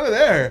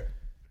there.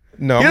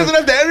 No, He I'm doesn't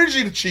have the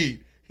energy to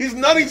cheat. He's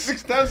nutting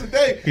 6 times a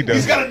day. He doesn't.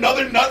 He's got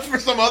another nut for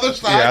some other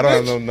side. yeah, I don't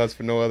have bitch. no nuts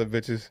for no other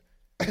bitches.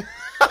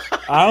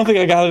 I don't think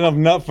I got enough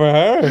nut for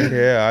her.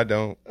 Yeah, I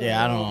don't.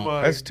 Yeah, I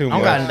don't. That's too I don't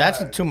much. got,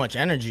 that's too much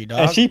energy, dog.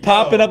 And she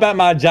popping up at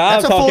my job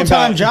that's a talking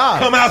full-time about job.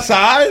 Come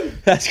outside.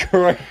 That's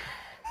correct.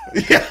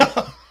 Yeah.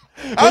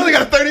 I only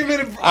got a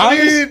 30-minute. I'm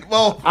just They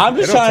don't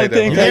trying take to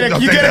think.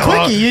 that You get a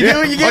quickie. You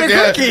do. You get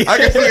a quickie. I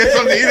guess we get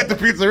something to eat at the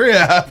pizzeria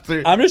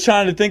after. I'm just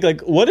trying to think.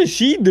 Like, what does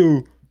she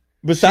do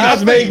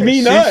besides Nothing. make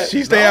me nut?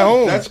 She stay at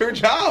home. That's her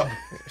job.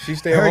 She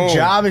stay at Her home.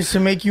 job is to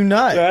make you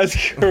nut. That's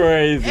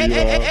crazy.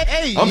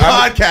 Bro. I'm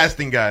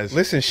podcasting, guys.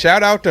 Listen,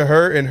 shout out to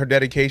her and her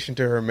dedication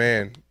to her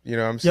man. You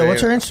know what I'm saying? Yo,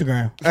 what's her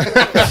Instagram?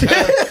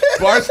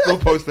 Bar's still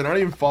posting. I don't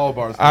even follow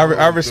Bar's. I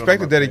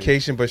respect the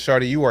dedication, but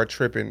Shawty, you are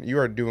tripping. You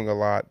are doing a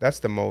lot. That's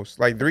the most.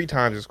 Like 3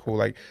 times is cool.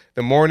 Like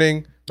the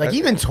morning. Like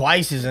even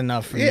twice is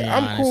enough for me. Yeah,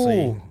 I'm honestly.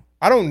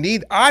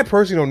 cool. I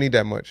personally don't need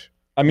that much.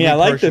 I mean, Me I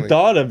like personally. the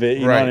thought of it.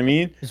 You know Right. what I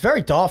mean? It's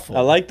very thoughtful.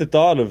 I like the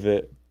thought of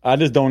it. I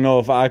just don't know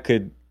if I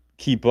could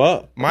keep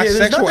up. My there's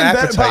sexual nothing better-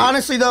 appetite. but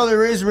honestly, though,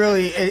 there is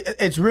really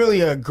it's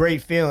really a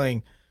great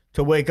feeling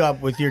to wake up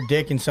with your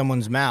dick in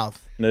someone's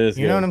mouth. That is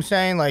You know good. what I'm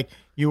saying? Like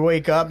you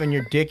wake up and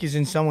your dick is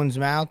in someone's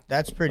mouth.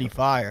 That's pretty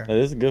fire. That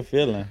is a good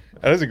feeling.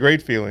 That is a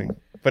great feeling.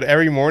 But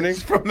every morning,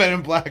 from Men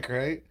in Black,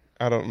 right?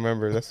 I don't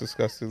remember. That's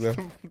disgusting. Though.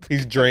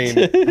 He's drained.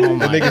 Oh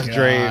my the nigga's God.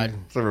 drained.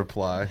 It's a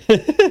reply.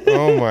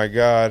 Oh my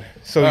god.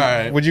 So All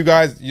right. would you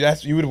guys?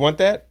 You would want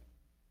that?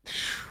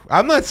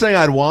 I'm not saying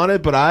I'd want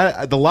it,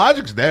 but the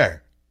logic's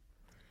there.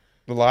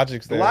 The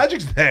logic's The there.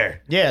 logic's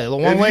there. Yeah, the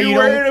one If way you're you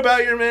worried don't.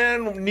 about your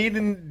man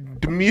needing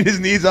to meet his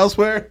needs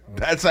elsewhere,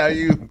 that's how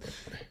you.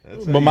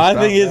 But my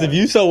thing is, if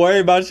you so worried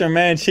about your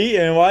man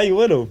cheating, why you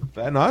with him?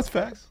 No, that's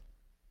facts.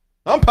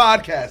 I'm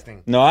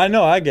podcasting. No, I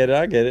know. I get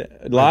it.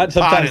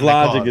 Sometimes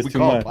logic is too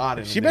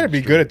much. She better be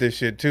good at this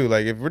shit too.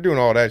 Like if we're doing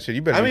all that shit,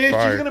 you better I mean, be if she's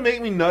fired. gonna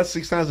make me nuts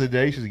 6 times a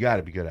day, she's got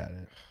to be good at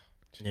it.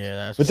 Yeah,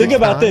 that's. But think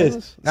about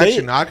this.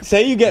 Actually, not-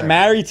 Say you get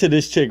married to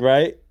this chick,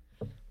 right?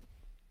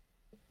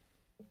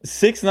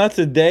 6 nuts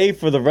a day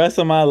for the rest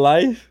of my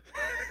life.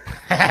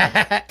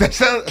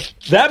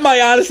 That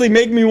might honestly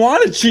make me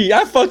want to cheat.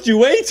 I fucked you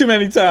way too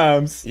many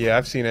times. Yeah,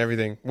 I've seen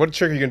everything. What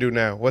trick are you gonna do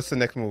now? What's the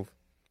next move?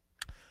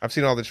 I've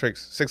seen all the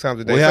tricks 6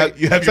 times a day. Well, It's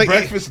you have it's your like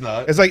breakfast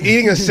nut. It's like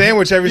eating a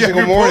sandwich every You have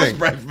single your morning.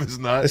 post-breakfast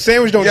nut. The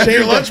sandwich don't You have change.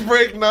 your that- lunch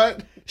break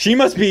nut. She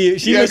must be.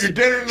 She You have must. your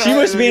dinner She nut,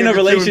 must and be you in a have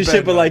your two in relationship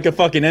bed with nut. like a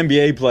fucking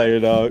NBA player,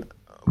 dog.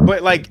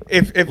 But like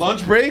if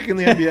Lunch break in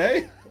the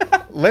NBA.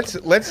 let's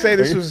say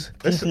this was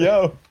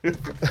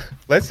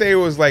let's say it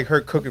was like her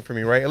cooking for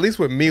me, right? At least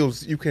with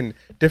meals you can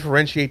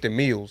differentiate the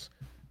meals.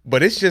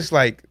 But it's just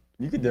like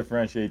You can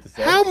differentiate the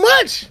sex. how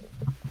much?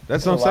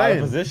 That's A what I'm lot of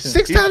saying. positions.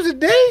 6 times a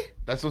day?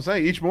 That's what I'm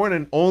saying. Each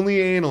morning,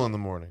 only anal in the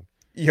morning.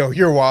 Yo,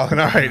 you're wilding.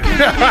 All right.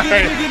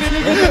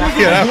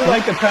 I do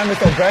like the premise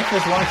of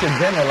breakfast, lunch, and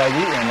dinner, like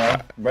eating, though.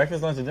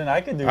 Breakfast, lunch, and dinner.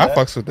 I could do I that.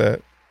 fucks with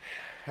that.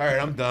 All right,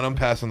 I'm done. I'm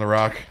passing the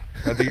rock.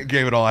 I think I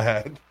gave it all I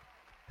had.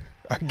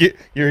 I get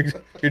you're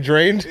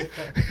drained.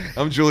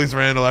 I'm Julius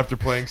Randle after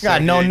playing.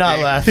 Got no 78 nut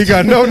games. left. He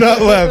got no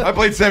nut left. I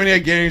played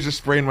 78 games, just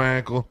sprained my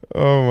ankle.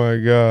 Oh my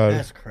god.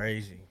 That's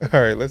crazy.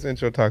 All right, let's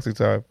intro Toxic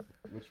Time.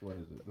 Which one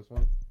is it? This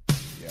one?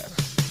 Yes.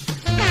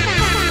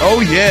 Oh,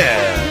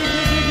 yeah.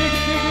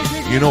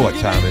 You know what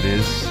time it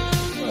is.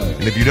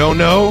 And if you don't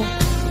know,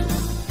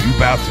 you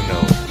about to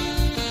know.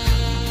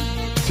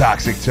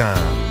 Toxic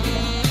time.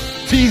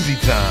 Teasy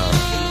time.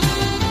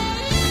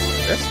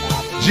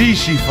 G,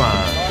 she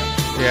fine.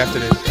 Yeah, after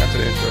the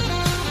intro.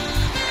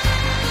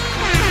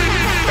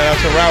 Shout out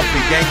to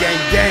Ralphie. Gang, gang,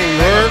 gang.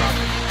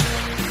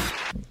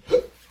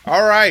 Word.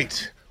 All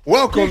right.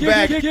 Welcome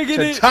back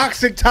to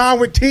Toxic Time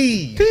with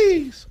Tease.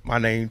 Tease. My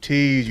name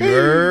Tease. You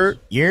heard?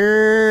 Yeah.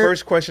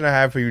 First question I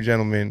have for you,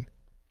 gentlemen.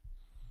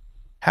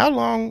 How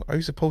long are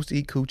you supposed to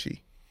eat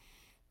coochie?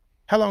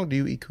 How long do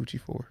you eat coochie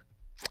for?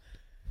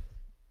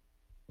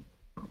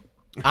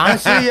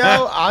 Honestly,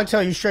 yo, I'll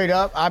tell you straight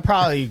up. I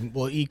probably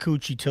will eat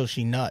coochie till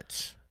she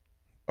nuts.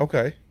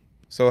 Okay.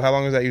 So how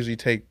long does that usually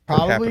take? Per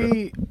capita?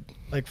 Probably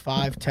like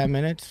 5-10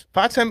 minutes.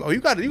 5-10. Oh, you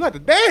got the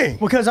dang.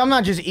 Because I'm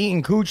not just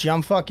eating coochie.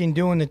 I'm fucking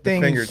doing the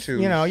things. finger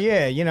too. You know,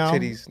 yeah, you know.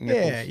 Titties,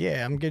 nipples.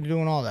 Yeah. I'm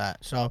doing all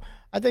that. So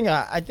I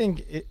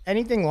think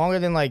anything longer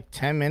than like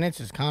 10 minutes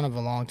is kind of a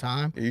long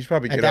time. Yeah, you should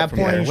probably At get that up from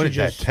point, there. you What should is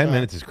that? just 10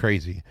 minutes is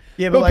crazy.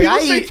 Yeah, but No,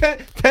 like people say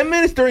 10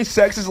 minutes during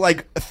sex is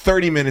like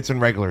 30 minutes in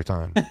regular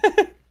time.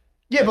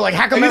 Yeah, but like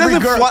how come Like, it every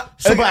doesn't girl? fly-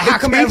 So, like, but how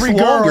it come takes every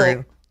girl?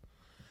 longer.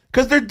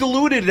 Because they're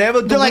diluted. They have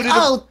a They're like,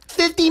 diluted.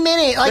 50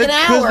 minutes, like an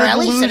That's 'cause hour, they're at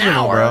least an delusional,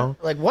 hour. bro.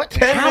 Like what?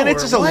 10 hour?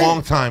 minutes is a What?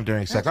 long time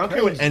during sex. That's I don't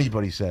care what crazy.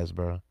 anybody says,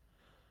 bro.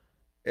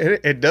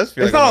 It does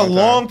feel It's like not a time.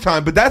 long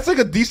time, but that's like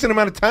a decent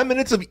amount of 10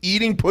 minutes of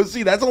eating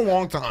pussy. That's a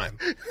long time.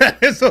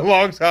 It's a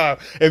long time.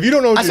 If you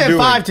don't know what I you're said doing.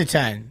 5 to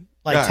 10.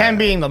 Like Yeah, 10 yeah.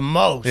 being the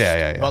most.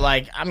 Yeah. But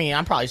like, I mean,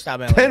 I'm probably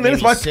stopping at 10 like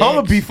minutes, maybe my tongue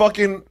would 6. be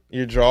fucking.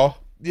 Your jaw.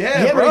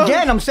 Yeah, Yeah, bro. but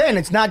again, I'm saying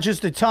it's not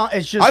just the tongue.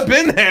 It's just I've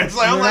been there. It's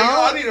like, I'm You like, know?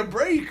 oh, I need a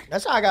break.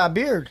 That's how I got a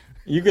beard.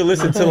 You could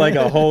listen to like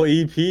a whole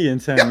EP in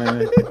 10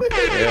 minutes.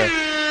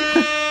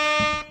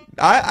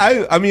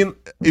 I mean,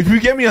 if you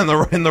get me on the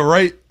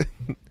right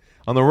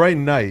on the right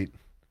night,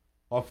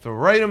 off the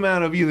right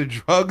amount of either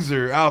drugs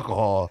or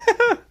alcohol,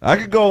 I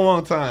could go a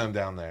long time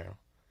down there.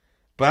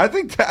 But I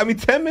think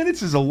 10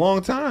 minutes is a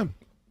long time.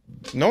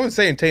 No one's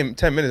saying 10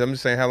 minutes. I'm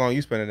just saying how long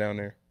you spend it down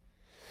there.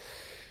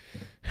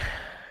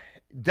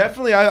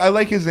 Definitely, I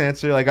like his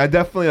answer. Like, I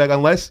definitely like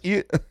unless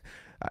you,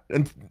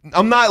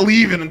 I'm not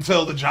leaving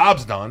until the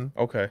job's done.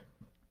 Okay.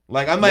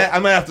 Like, I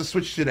might have to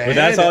switch to the. But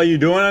that's all you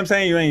doing, I'm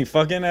saying? You ain't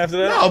fucking after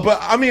that? No, but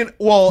I mean,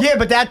 well, Yeah,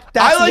 but that's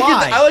I like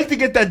why. I like to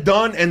get that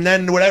done, and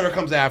then whatever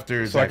comes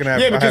after. Is So I can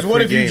have. Yeah, I because have what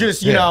free if you game.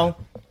 just, you know,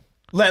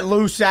 let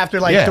loose after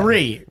like Yeah.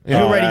 3? You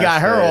Oh, already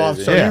got that's her crazy. off,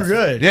 so Yeah. you're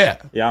good. Yeah.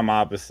 Yeah, I'm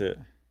opposite.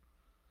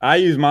 I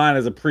use mine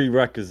as a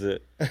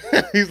prerequisite.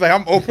 He's like,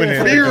 I'm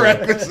opening.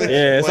 Prerequisite.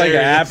 Yeah, it's like an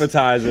Hilarious.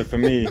 appetizer for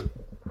me.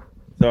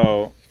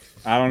 So,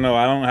 I don't know.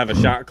 I don't have a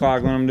shot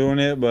clock when I'm doing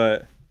it,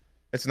 but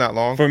It's not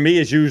long. for me,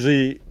 it's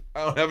usually,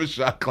 I don't have a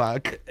shot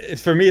clock.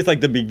 it's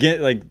like the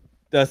begin, like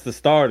that's the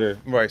starter.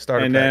 Right.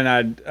 Start. And then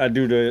I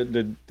do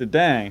the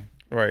dang.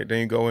 Right.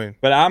 Then you go in.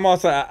 But I'm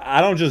also, I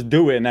don't just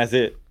do it and that's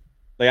it.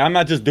 Like, I'm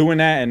not just doing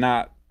that and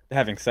not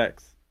having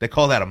sex. They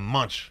call that a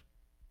munch.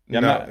 Yeah,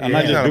 I'm not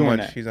he's just not doing a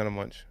munch. that. He's not a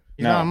munch.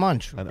 He's No. not a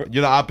munch. I know.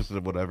 You're the opposite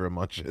of whatever a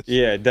munch is.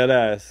 Yeah, dead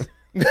ass.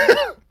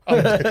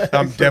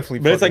 I'm definitely.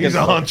 But it's like He's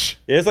a hunch.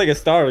 It's like a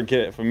starter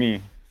kit for me.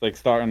 It's like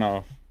starting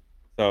off.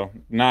 So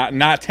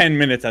not 10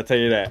 minutes, I tell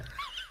you that.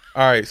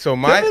 All right. So 10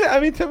 my.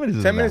 minutes, 10 minutes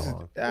is 10 minutes that is-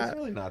 long. It's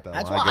really not that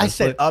That's long. why I I guess,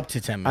 said but- up to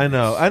 10 minutes.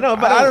 I know,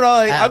 but I don't know.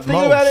 Like, At I'm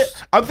thinking about it.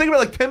 most. I'm thinking about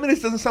like 10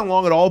 minutes doesn't sound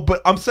long at all.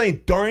 But I'm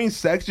saying during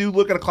sex, you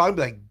look at a clock and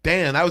be like,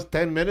 "Damn, that was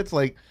 10 minutes."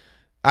 Like,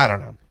 I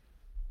don't know.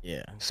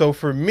 Yeah. So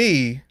for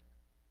me,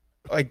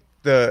 like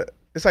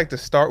it's like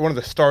one of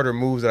the starter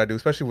moves that I do,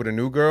 especially with a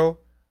new girl.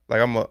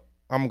 Like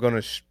I'm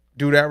gonna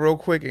do that real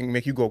quick and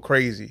make you go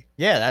crazy.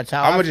 Yeah, that's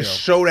how I'm I gonna just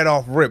show that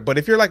off rip. But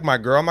if you're like my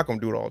girl, I'm not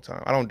gonna do it all the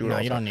time. I don't do it No, all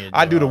the you time. don't need to do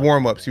I it do the all the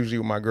warm ups usually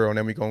with my girl, and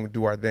then we gonna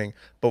do our thing.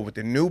 But with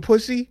the new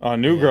pussy, Oh,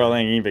 new girl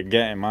ain't even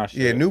getting my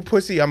shit. yeah, new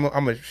pussy, I'm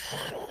a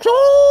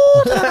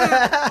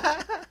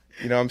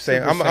you know what I'm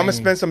saying? I'm gonna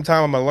spend some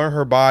time. I'm gonna learn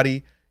her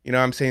body. You know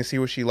what I'm saying? See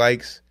what she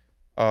likes,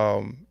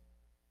 and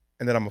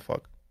then I'm gonna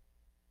fuck.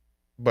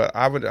 But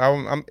I'm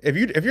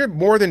if you're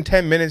more than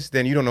 10 minutes,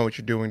 then you don't know what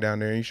you're doing down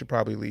there, and you should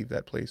probably leave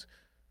that place.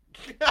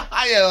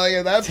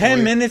 yeah, that's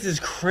 10 minutes is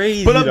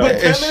crazy. But though. 10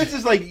 minutes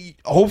is like,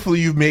 hopefully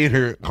you've made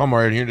her come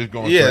already. You're just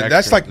going. Yeah, for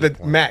that's extra like at the this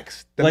point.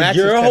 max. The like max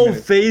your is 10 whole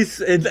minutes.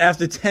 face,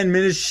 after 10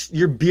 minutes,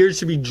 your beard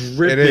should be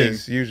dripping. It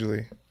is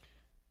usually.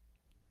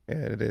 Yeah,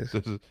 it is.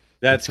 This is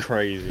That's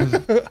crazy.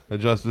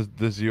 adjust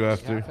this you Half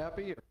after.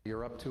 happy or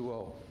you're up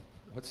 2-0?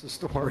 What's the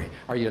story?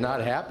 Are you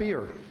not happy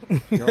or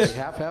you're only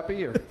half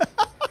happy or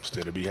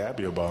Still to be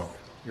happy about.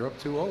 you're up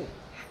 2-0?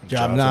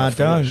 Job not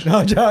done. finished.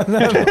 No, job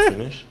not done.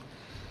 Finish?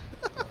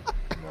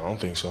 No, I don't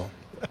think so. All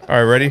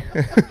right, ready?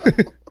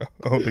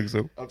 I don't think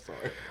so. I'm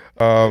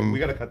sorry. We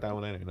gotta cut that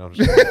one anyway. No, I'm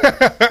just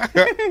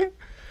kidding.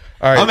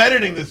 All right. I'm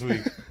editing this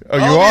week. Oh,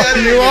 you I'll be are?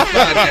 editing You this are?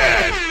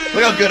 podcast.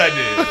 Look how good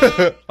I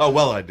did. Oh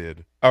well, I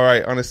did. All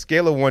right. On a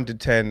scale of 1 to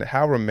 10,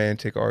 how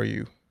romantic are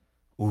you?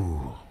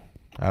 Ooh,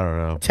 I don't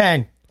know.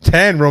 10.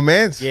 10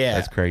 romance. Yeah.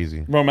 That's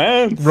crazy.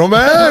 Romance.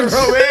 Romance.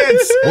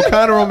 Romance. What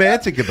kind of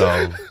romantic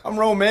though? I'm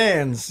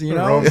romance, you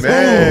know?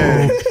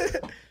 Romance.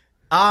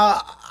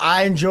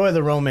 I enjoy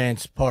the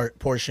romance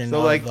portion. So,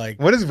 of, like,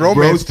 what is romance?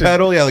 Rose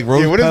petal? Yeah, like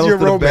rose what is petals your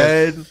to the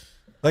romance? bed.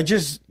 Like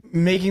just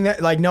making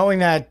that, like knowing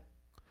that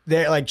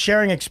they're like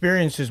sharing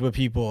experiences with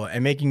people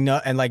and making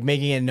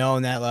it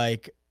known that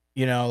like,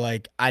 you know,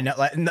 like I know,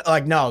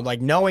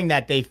 like knowing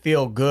that they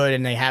feel good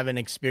and they haven't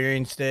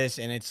experienced this,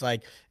 and it's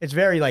like it's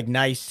very like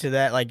nice to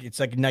that, like it's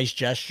like nice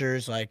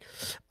gestures, like,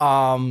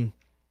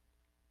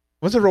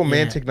 What's a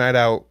romantic night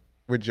out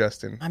with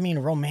Justin? I mean,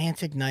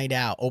 romantic night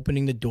out,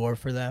 opening the door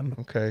for them,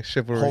 Okay,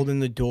 chivalry. holding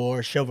the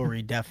door,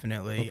 chivalry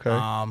definitely,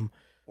 Okay.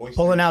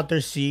 pulling out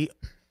their seat.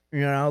 You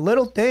know,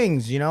 little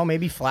things, you know,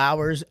 maybe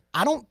flowers.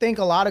 I don't think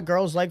a lot of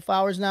girls like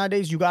flowers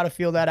nowadays. You got to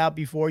feel that out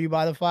before you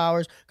buy the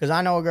flowers. Because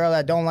I know a girl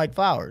that don't like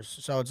flowers.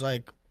 So it's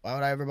like, why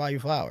would I ever buy you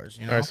flowers?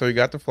 You know? All right, so you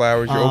got the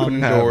flowers. You're opening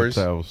doors.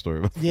 Tell a story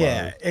about Yeah,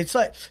 flowers. it's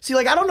like, see,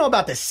 like, I don't know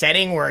about the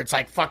setting where it's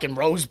like fucking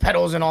rose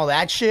petals and all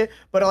that shit.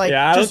 But like,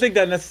 Yeah, I don't think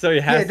that necessarily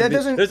has to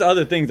be. There's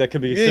other things that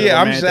could be.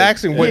 Yeah, I'm just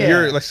asking what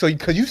you're like. So,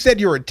 because you said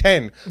you're a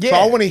 10. So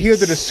I want to hear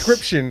the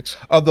description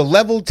of the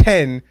level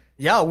 10.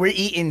 Yo, we're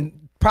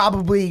eating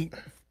probably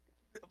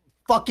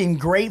fucking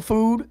great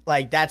food.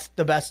 Like that's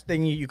the best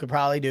thing you could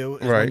probably do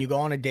is Right. when you go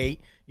on a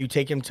date, you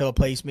take them to a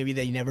place maybe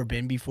they've never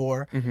been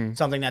before,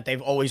 something that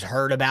they've always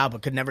heard about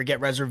but could never get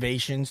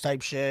reservations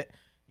type shit.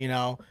 You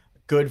know,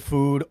 good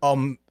food.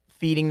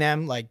 Feeding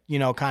them like, you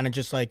know, kind of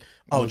just like,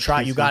 oh,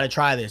 you got to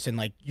try this, and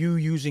like you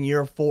using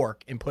your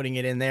fork and putting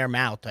it in their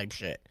mouth type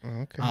shit.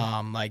 Okay.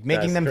 Like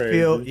making That's them crazy.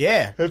 feel,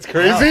 yeah, That's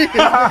crazy.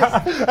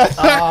 That's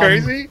not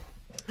crazy.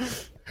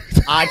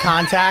 eye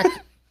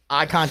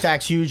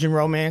contact's huge in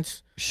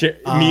romance.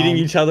 Meeting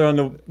each other on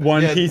the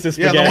one piece of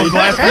spaghetti. Yeah, the one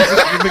glass piece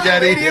of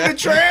spaghetti. Lady in the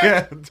tram.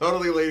 Yeah,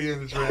 totally lady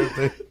in the tram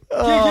thing.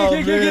 Oh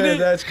man,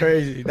 that's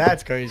crazy.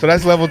 That's crazy. So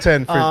that's level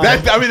 10 for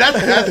That's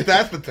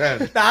the 10.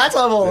 Nah, that's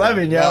level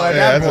 11, yo. At yeah, that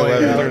that's point,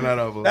 11. yo. Turn that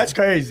up. That's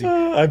crazy.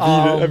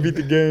 I beat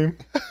the game.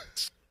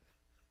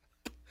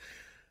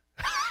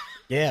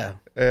 Yeah.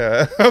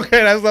 Yeah.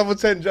 Okay, that's level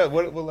 10.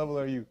 What level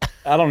are you?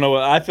 I don't know.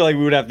 I feel like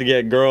we would have to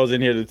get girls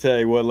in here to tell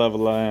you what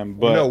level I am.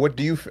 But No, what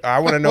do you? I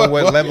want to know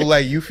what level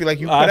like you feel like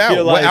you put I out.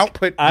 feel What like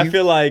output? I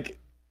feel like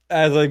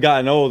as I've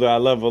gotten older, I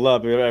level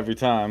up every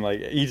time.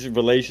 Like each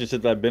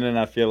relationship I've been in,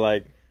 I feel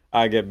like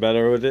I get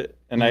better with it.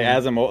 And like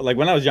as I'm like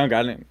when I was younger,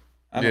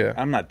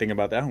 I'm not thinking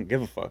about that. I don't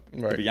give a fuck.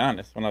 Right. To be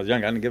honest, when I was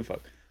younger, I didn't give a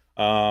fuck.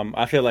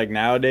 I feel like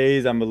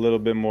nowadays I'm a little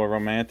bit more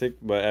romantic,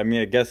 but I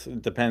mean, I guess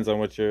it depends on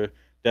what your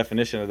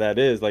definition of that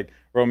is. Like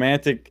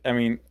romantic, I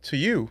mean, to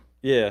you.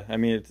 Yeah, I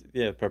mean,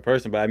 it's per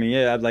person, but I mean,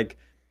 yeah,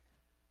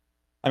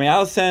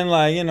 I'll send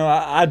like, you know,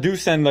 I do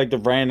send like the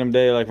random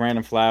day, like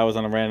random flowers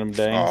on a random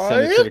day, and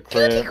send it to the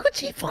crib.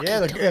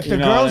 Yeah, if the You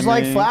know girls what I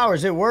like mean?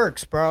 flowers, it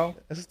works, bro.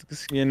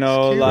 You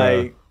know,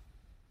 like,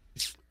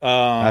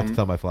 I have to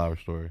tell my flower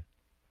story.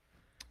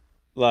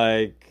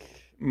 like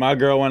my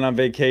girl went on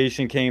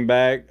vacation, came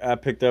back. I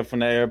picked her up from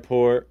the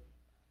airport.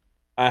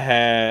 I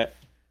had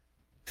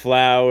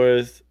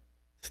flowers,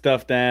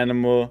 stuffed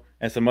animal,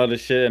 and some other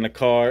shit in the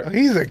car.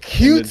 He's a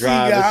cutesy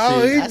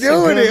guy. He's That's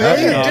doing a it. good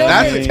He's man. doing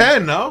That's it. a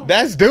 10, no?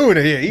 That's doing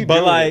it. Yeah, he But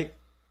doing like,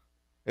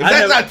 If I that's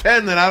never- not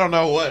 10, then I don't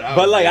know what.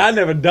 but like, I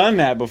never done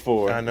that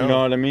before. I know. You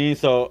know what I mean?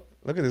 So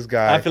Look at this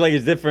guy. I feel like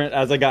it's different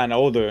as I gotten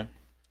older.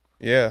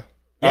 Yeah.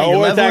 Yeah, Or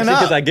you're it's leveling actually up.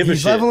 'cause I give a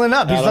He's shit. leveling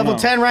up. I He's don't level know.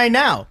 10 right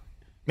now.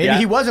 Maybe Yeah.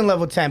 he wasn't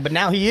level 10, but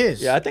now he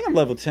is. Yeah, I think I'm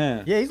level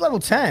 10. Yeah, he's level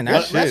 10.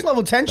 That's shit.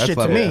 level 10 That's shit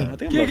level to 10. me. I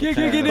think I'm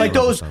level 10. Like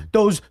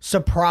those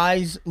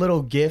surprise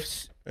little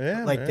gifts.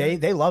 Yeah, Like man.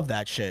 they love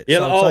that shit. Yeah,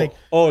 So it's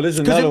there's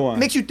because another it one.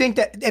 makes you think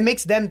that it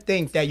makes them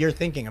think that you're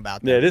thinking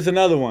about them. Yeah, there's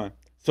another one.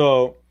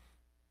 So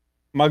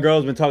my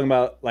girl's been talking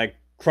about like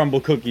crumble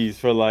cookies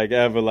for like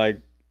ever, like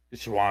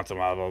she wants them,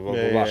 blah blah blah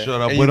Yeah, blah. yeah.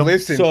 Shut up And with you him.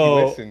 listened. So-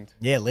 you listened.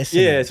 Yeah, listen.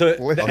 Yeah, so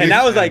Listen. and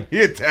that was like, He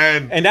a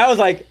 10. and that was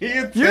like, He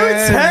a 10. You're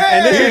 10.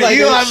 and this is like,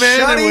 Eli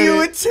Manning Shutting with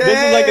you it. a 10.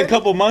 this is like a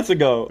couple months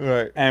ago,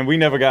 Right. and we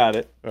never got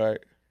it, Right.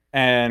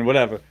 and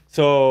whatever.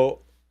 So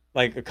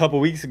like a couple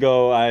weeks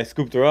ago, I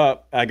scooped her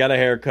up. I got a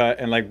haircut,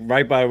 and like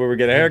right by where we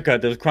get a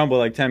haircut, there's Crumble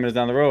like 10 minutes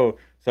down the road.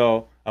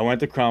 So I went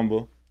to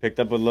Crumble, picked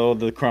up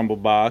the Crumble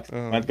box,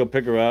 went to go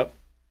pick her up,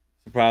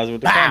 surprised her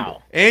with the Crumble.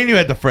 Wow. And you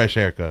had the fresh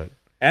haircut.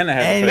 And I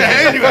had And- to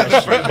And you had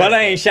the fresh but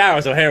I ain't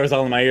showered, so hair was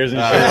all in my ears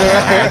and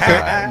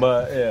shit.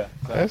 But yeah.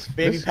 That's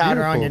Baby that's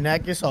powder on beautiful. your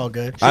neck, it's all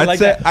good. Shit I'd like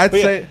say- that. I'd But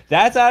yeah, say-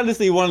 that's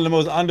honestly one of the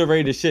most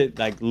underrated shit.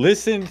 Like,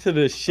 listen to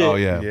the shit Oh,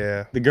 yeah.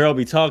 Yeah. the girl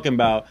be talking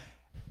about,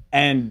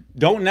 and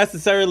don't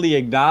necessarily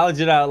acknowledge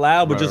it out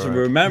loud, but Right, just right.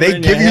 remember. They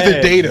in your give you the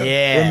head. data.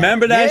 Yeah.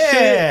 Remember that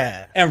Yeah.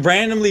 shit, and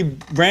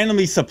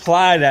randomly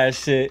supply that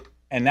shit,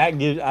 and that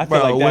gives. I feel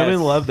Bro, like women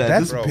that's, love that.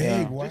 That's This-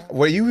 big. Wow.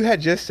 What you had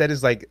just said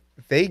is like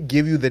they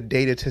give you the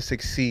data to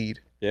succeed.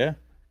 Yeah.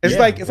 It's Yeah.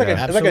 like it's like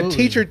Yeah. a it's like a Absolutely.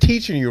 teacher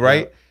teaching you,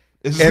 right?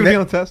 Is this going to be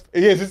on the test?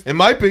 Yes, it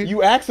might be.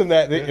 You asked them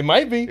that. It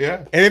might be.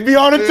 Yeah. And it be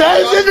on the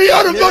test. It be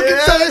on the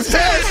fucking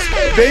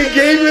test. They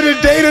gave you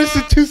the data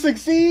to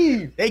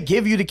succeed. They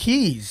give you the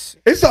keys.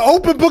 It's an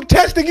open book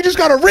testing. You just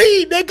got to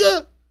read,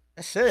 nigga.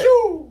 That's it.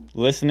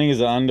 Listening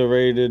is an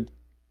underrated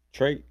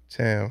trait.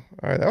 Damn.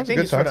 All right, that was a think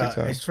good it's for toxic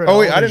the- time. it's for the Oh,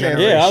 wait, I older didn't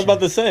answer. Yeah, I was about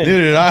to say.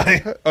 Neither did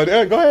I. Oh,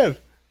 yeah, go ahead.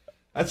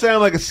 I'd say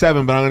I'm like a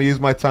 7, but I'm going to use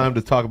my time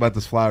to talk about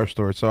this flower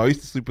store. So I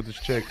used to sleep with this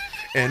chick,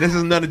 and this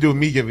has nothing to do with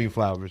me giving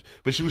flowers.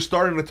 But she was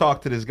starting to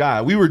talk to this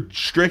guy. We were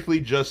strictly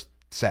just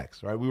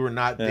sex, right? We were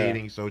not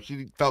dating, so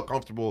she felt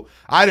comfortable.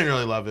 I didn't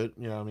really love it.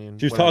 You know what I mean?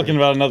 She was talking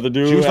about another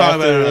dude. She was talking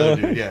about after-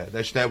 another dude, yeah.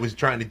 That was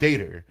trying to date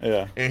her.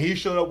 Yeah. And he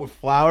showed up with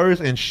flowers,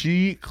 and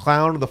she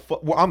clowned the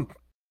fuck. Well,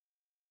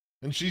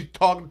 and she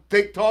talked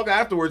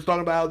afterwards,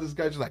 talking about how this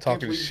guy just like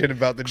Talking shit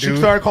about the She dude.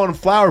 started calling him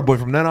Flower Boy.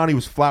 From then on, he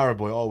was Flower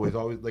Boy always.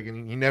 Like,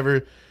 and he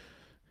never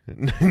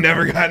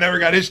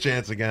got his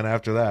chance again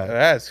after that.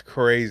 That's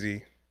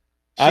crazy.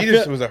 I She feel-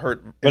 just was a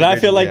hurt. But I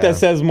feel like Yeah. that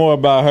says more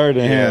about her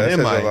than Yeah, him. that It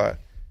says might. a lot.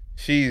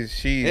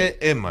 She's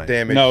It might.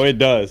 damaged. No, it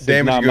does.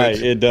 Damaged It's not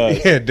goods. might. It does.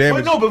 Yeah, But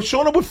damaged. no, but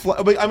showing up with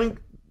flowers. I mean,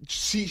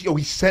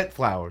 he sent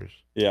flowers,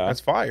 Yeah. That's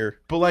fire.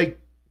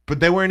 but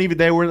they weren't even.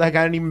 They were like,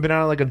 I hadn't even been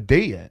on like a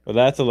date yet. But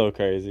that's a little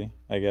crazy,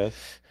 I guess.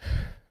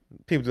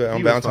 People do that on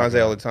He was Valentine's Day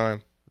fucking all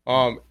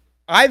the time.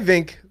 I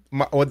think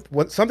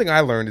what something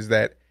I learned is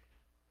that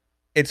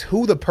it's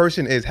who the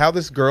person is, how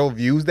this girl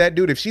views that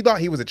dude. If she thought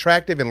he was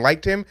attractive and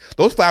liked him,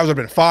 those flowers would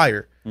have been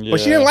fire.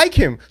 But she Yeah. didn't like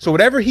him, so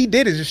whatever he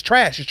did is just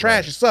trash. It's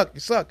trash. It sucked.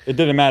 It sucked. It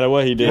didn't matter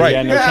what he did. Right. He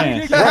had no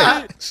chance.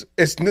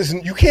 Right.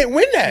 Listen, you can't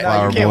win that. No,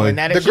 Flower you can't boy. win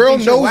that. The If she girl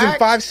thinks you're knows in whack,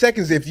 5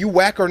 seconds if you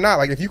whack or not.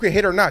 Like if you can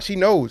hit or not, she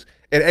knows.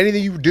 And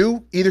anything you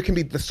do either can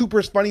be the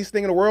super funniest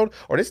thing in the world,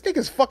 or this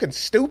nigga's fucking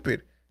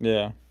stupid.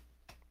 Yeah.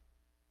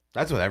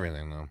 That's with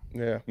everything though.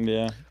 Yeah.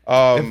 Yeah.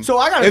 So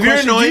I got a If you're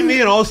question. annoying Do me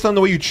you- and all of a sudden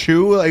the way you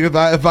chew, like if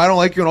I don't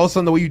like you and all of a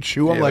sudden the way you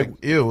chew, I'm Yeah, like,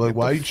 like, ew, like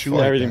why you chew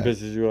like Everything that?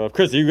 pisses you off.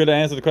 Chris, are you going to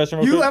answer the question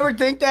real You quick? ever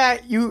think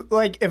that you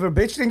like if a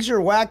bitch thinks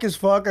you're whack as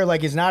fuck or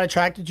like is not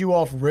attracted to you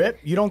off rip,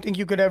 you don't think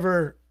you could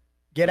ever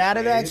get out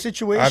of that I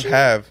situation?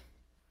 have.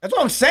 That's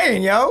what I'm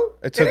saying, yo.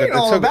 It took ain't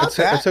all about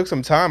that. it took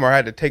some time, or I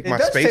had to take It my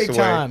does space take away.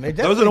 time. It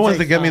Those are the definitely ones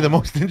that takes get me the time.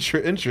 most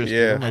interest.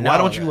 Yeah. Like, I why know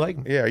don't you that. like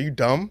me? Yeah, are you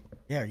dumb?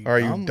 Yeah, Are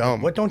you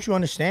dumb? What don't you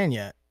understand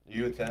yet?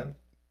 You a 10?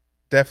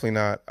 Definitely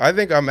not. I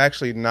think I'm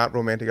actually not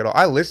romantic at all.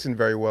 I listen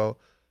very well,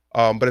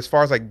 but as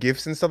far as like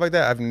gifts and stuff like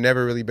that, I've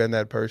never really been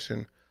that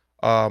person.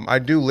 I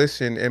do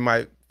listen, and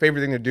my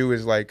favorite thing to do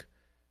is like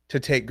to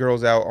take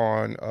girls out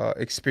on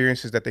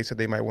experiences that they said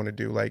they might want to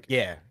do. Like,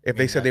 Yeah. if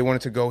they said they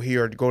wanted to go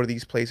here or go to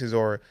these places,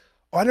 or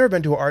I've never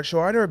been to an art show,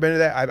 I've never been to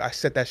that. I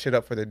set that shit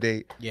up for the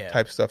date, Yeah.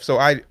 type stuff. So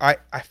I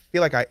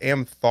feel like I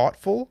am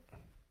thoughtful.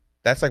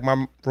 That's like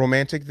my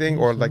romantic thing,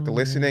 or like the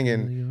listening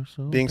and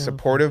being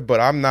supportive. But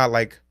I'm not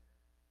like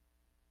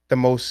the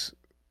most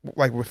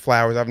like with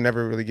flowers. I've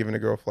never really given a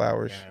girl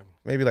flowers. Yeah.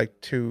 Maybe like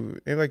two,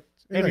 maybe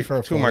Maybe like for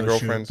a two of my photo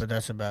shoot, girlfriends, but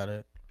that's about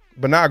it.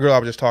 but not a girl I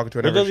was just talking to. I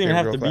It never doesn't gave even a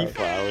have girl to be flowers.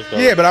 flowers, though.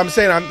 Yeah, but I'm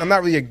saying I'm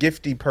not really a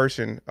gifty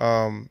person.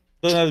 Doesn't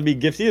have to be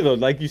gifts either.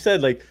 Like you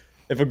said, like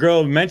if a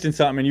girl mentioned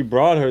something and you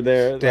brought her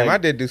there, Damn, like, I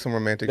did do some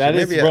romantic. that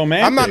shit. is Maybe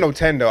romantic. I'm not no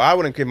 10 though. I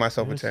wouldn't give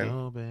myself a You're 10.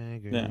 so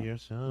big, girl, Yeah. you're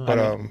so But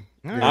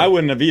I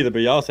wouldn't have either. But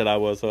y'all said I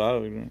was, so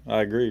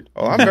I agreed.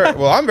 Oh,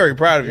 I'm very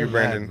proud of you, You're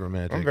mad Brandon.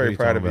 romantic. I'm What are very you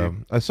proud of talking you.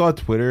 about? I saw a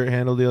Twitter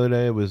handle the other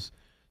day. It was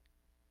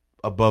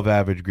above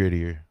average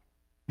grittier.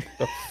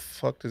 The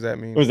fuck does that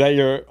mean? Was that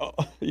your?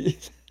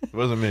 It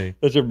wasn't me.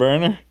 That's your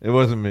burner? It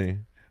wasn't me.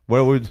 I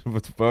was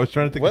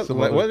trying to think of some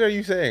What other- are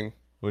you saying?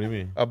 What do you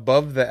mean?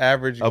 Above the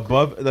average?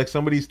 Above, like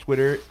somebody's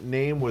Twitter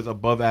name was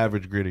above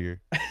average grittier.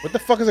 What the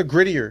fuck is a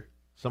grittier?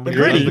 Somebody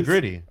The does the gritties.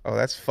 gritty. Oh,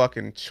 that's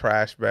fucking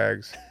trash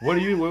bags. What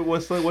do you?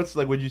 What's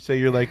like? Would you say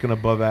you're like an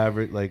above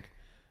average? Like,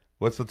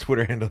 what's the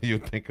Twitter handle you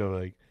would think of?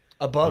 Like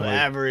Above like-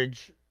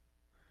 average.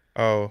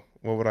 Oh,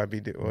 what would I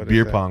be doing?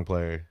 beer pong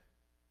player.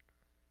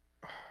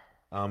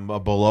 I'm a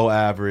below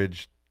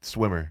average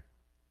swimmer.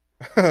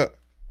 I'm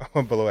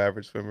a below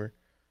average swimmer.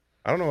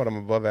 I don't know what I'm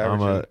above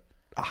average. I'm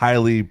a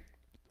highly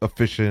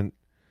efficient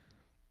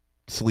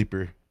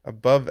sleeper.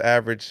 Above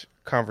average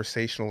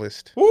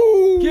conversationalist. Okay.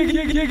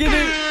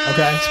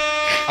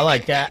 I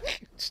like that.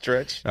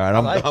 Stretch. All right,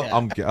 like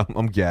that.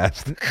 I'm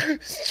gassed.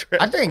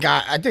 Stretch. I think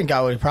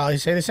I would probably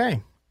say the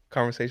same.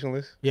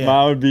 Conversationalist. Yeah.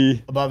 Mine would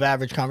be Above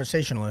average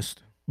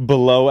conversationalist.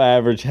 below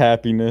average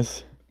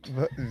happiness.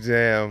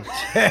 Damn.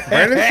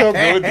 Brandon's so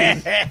good with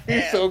these.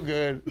 He's so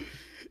good.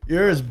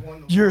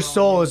 Your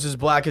soul is as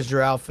black as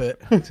your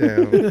outfit.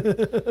 Damn.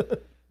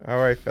 All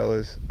right,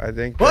 fellas. I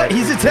think. What?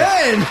 He's a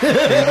 10. He's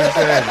a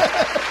 10.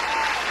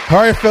 All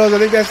right, fellas. I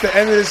think that's the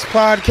end of this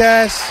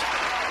podcast.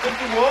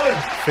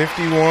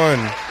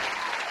 51.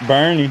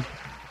 Bernie.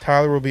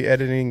 Tyler will be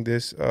editing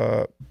this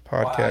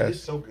podcast.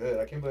 so good.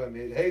 I can't believe I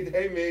made it.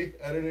 Hey, me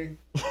editing.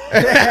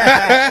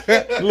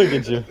 Look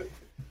at you.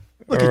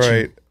 Look All at you.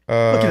 right.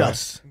 Look at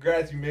us.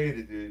 Congrats, you made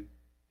it, dude.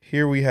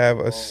 Here we have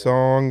a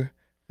song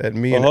that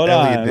me Well, and hold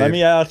Elliot on. did. Let me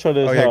outro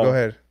this. Oh yeah, hoe. go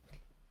ahead.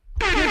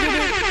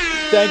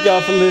 Thank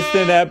y'all for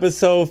listening to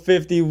episode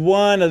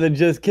 51 of the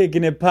Just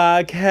Kicking It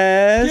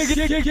podcast.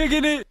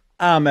 Kicking it.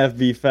 I'm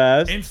FB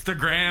Fast.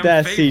 Instagram.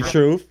 That's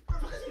C-Truth.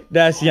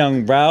 That's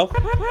Young Ralph.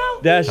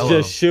 That's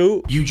Just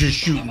Shoot. You just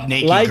shoot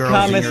naked Like, girls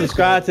comment, in your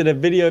subscribe to the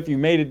video if you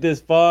made it this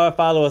far.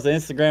 Follow us on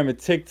Instagram and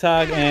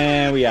TikTok,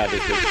 and we out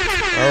this week.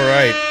 All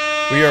right.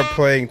 We are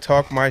playing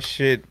Talk My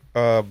Shit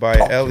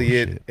by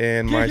Elliot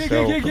and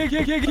myself.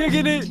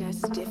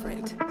 Just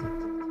different.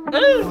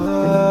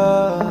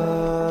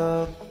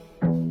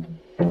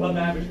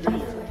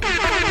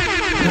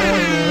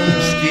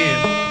 Skin.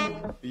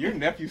 Your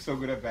nephew's so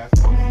good at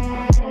basketball.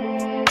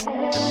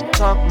 Let me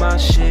talk my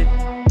shit.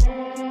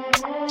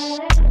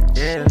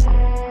 Yeah.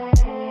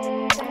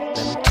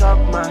 Let me talk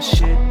my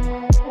shit.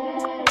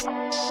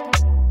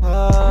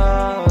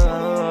 Oh,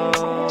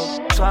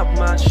 talk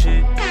my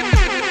shit.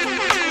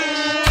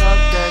 Talk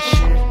that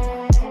shit.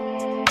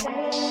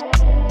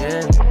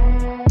 Yeah.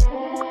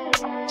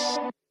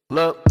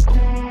 Look,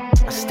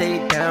 I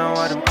stayed down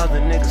while them other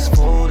niggas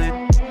folded.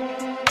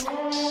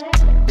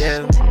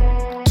 Yeah.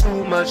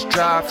 Too much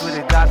drive for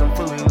the guys, I'm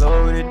fully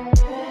loaded.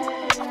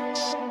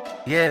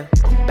 Yeah,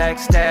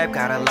 backstab,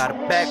 got a lot of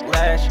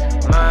backlash.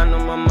 Mind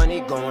on my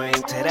money going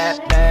to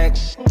that bag.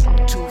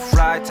 Too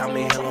fly,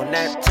 Tommy Hill on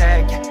that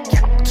tag.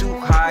 Yeah, too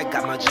high,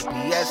 got my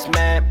GPS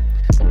map.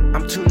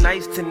 I'm too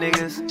nice to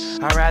niggas.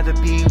 I'd rather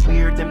be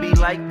weird than be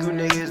like you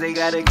niggas. They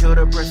gotta kill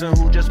the person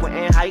who just went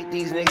and hyped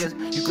these niggas.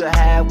 You could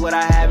have what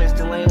I have and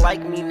still ain't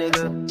like me,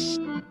 nigga.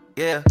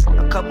 Yeah,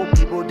 a couple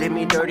people did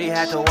me dirty,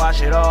 had to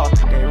wash it off.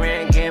 They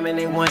ran game and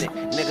they won it,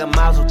 nigga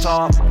mazel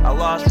tov. I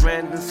lost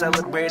friends and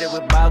celebrated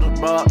with bottles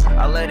brought.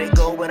 I let it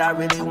go, but I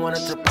really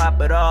wanted to pop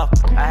it off.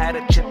 I had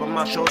a chip on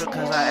my shoulder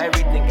cause how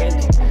everything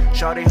ended.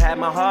 Shorty had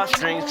my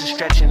heartstrings to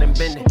stretching and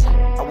bending.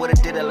 I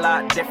would've did a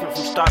lot different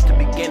from start to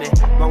beginning.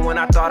 But when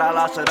I thought I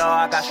lost it all,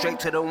 I got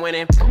straight to the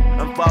winning.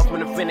 I'm far from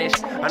the finish,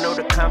 I know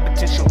the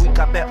competition weak,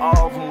 I bet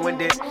all of them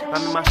winded.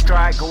 I'm in my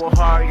stride, going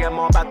hard, yeah, I'm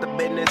all about the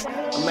business.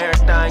 A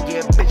marathon,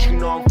 yeah, bitch, you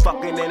know I'm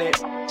fucking in it.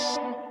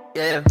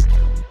 Yeah.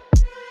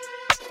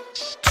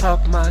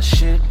 Talk my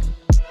shit.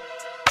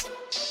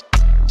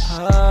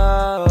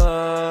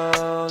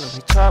 Oh, let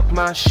me talk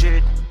my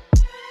shit.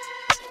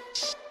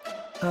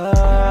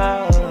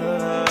 Oh,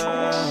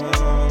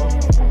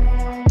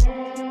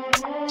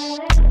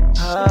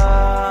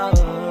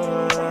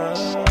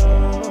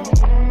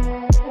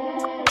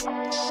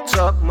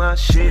 talk my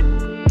shit.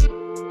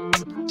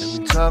 Let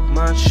me talk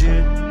my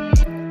shit.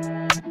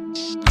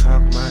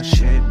 Talk my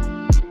shit.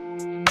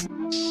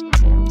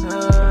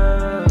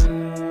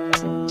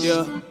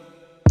 Yeah.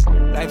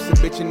 Life's a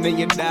bitch and then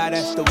you die,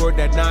 that's the word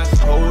that Nas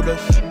told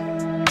us.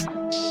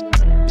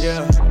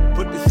 Yeah.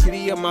 Put the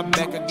city on my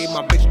back, I gave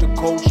my bitch the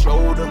cold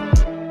shoulder.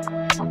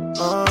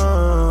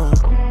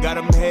 Got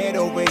them head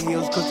over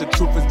heels cause the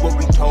truth is what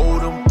we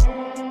told them.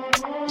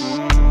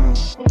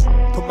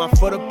 Put my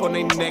foot up on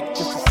their neck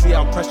just to see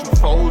how pressure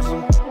folds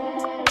them.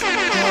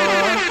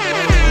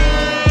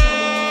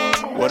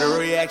 What a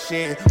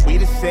reaction. We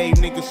the same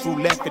niggas who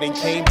left it and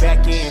came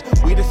back in.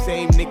 We the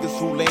same niggas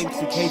who lame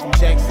who came from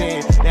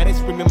Jackson. Now they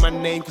screaming my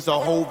name cause the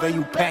whole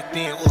venue packed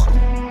in.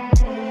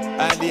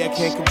 Oddly, I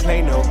can't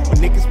complain though. When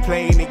niggas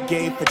playing the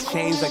game for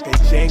change like they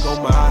Django,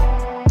 my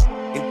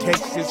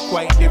intentions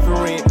quite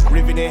different.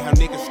 Riveting how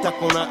niggas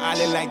stuck on an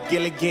island like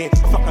Gilligan.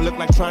 Fuck, I look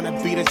like trying to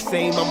be the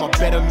same, I'm a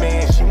better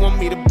man. She want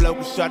me to blow,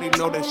 but shawty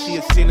know that she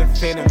a sinner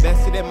fan.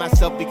 Invested in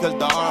myself because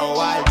the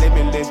ROI is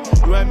limitless.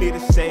 You and me the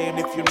same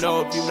if you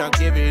know, if you not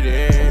give it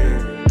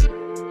in.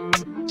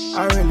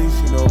 I really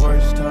see no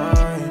worst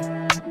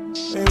time.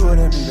 It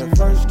wouldn't be the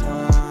first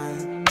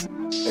time.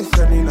 It's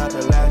certainly not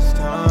the last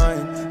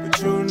time. But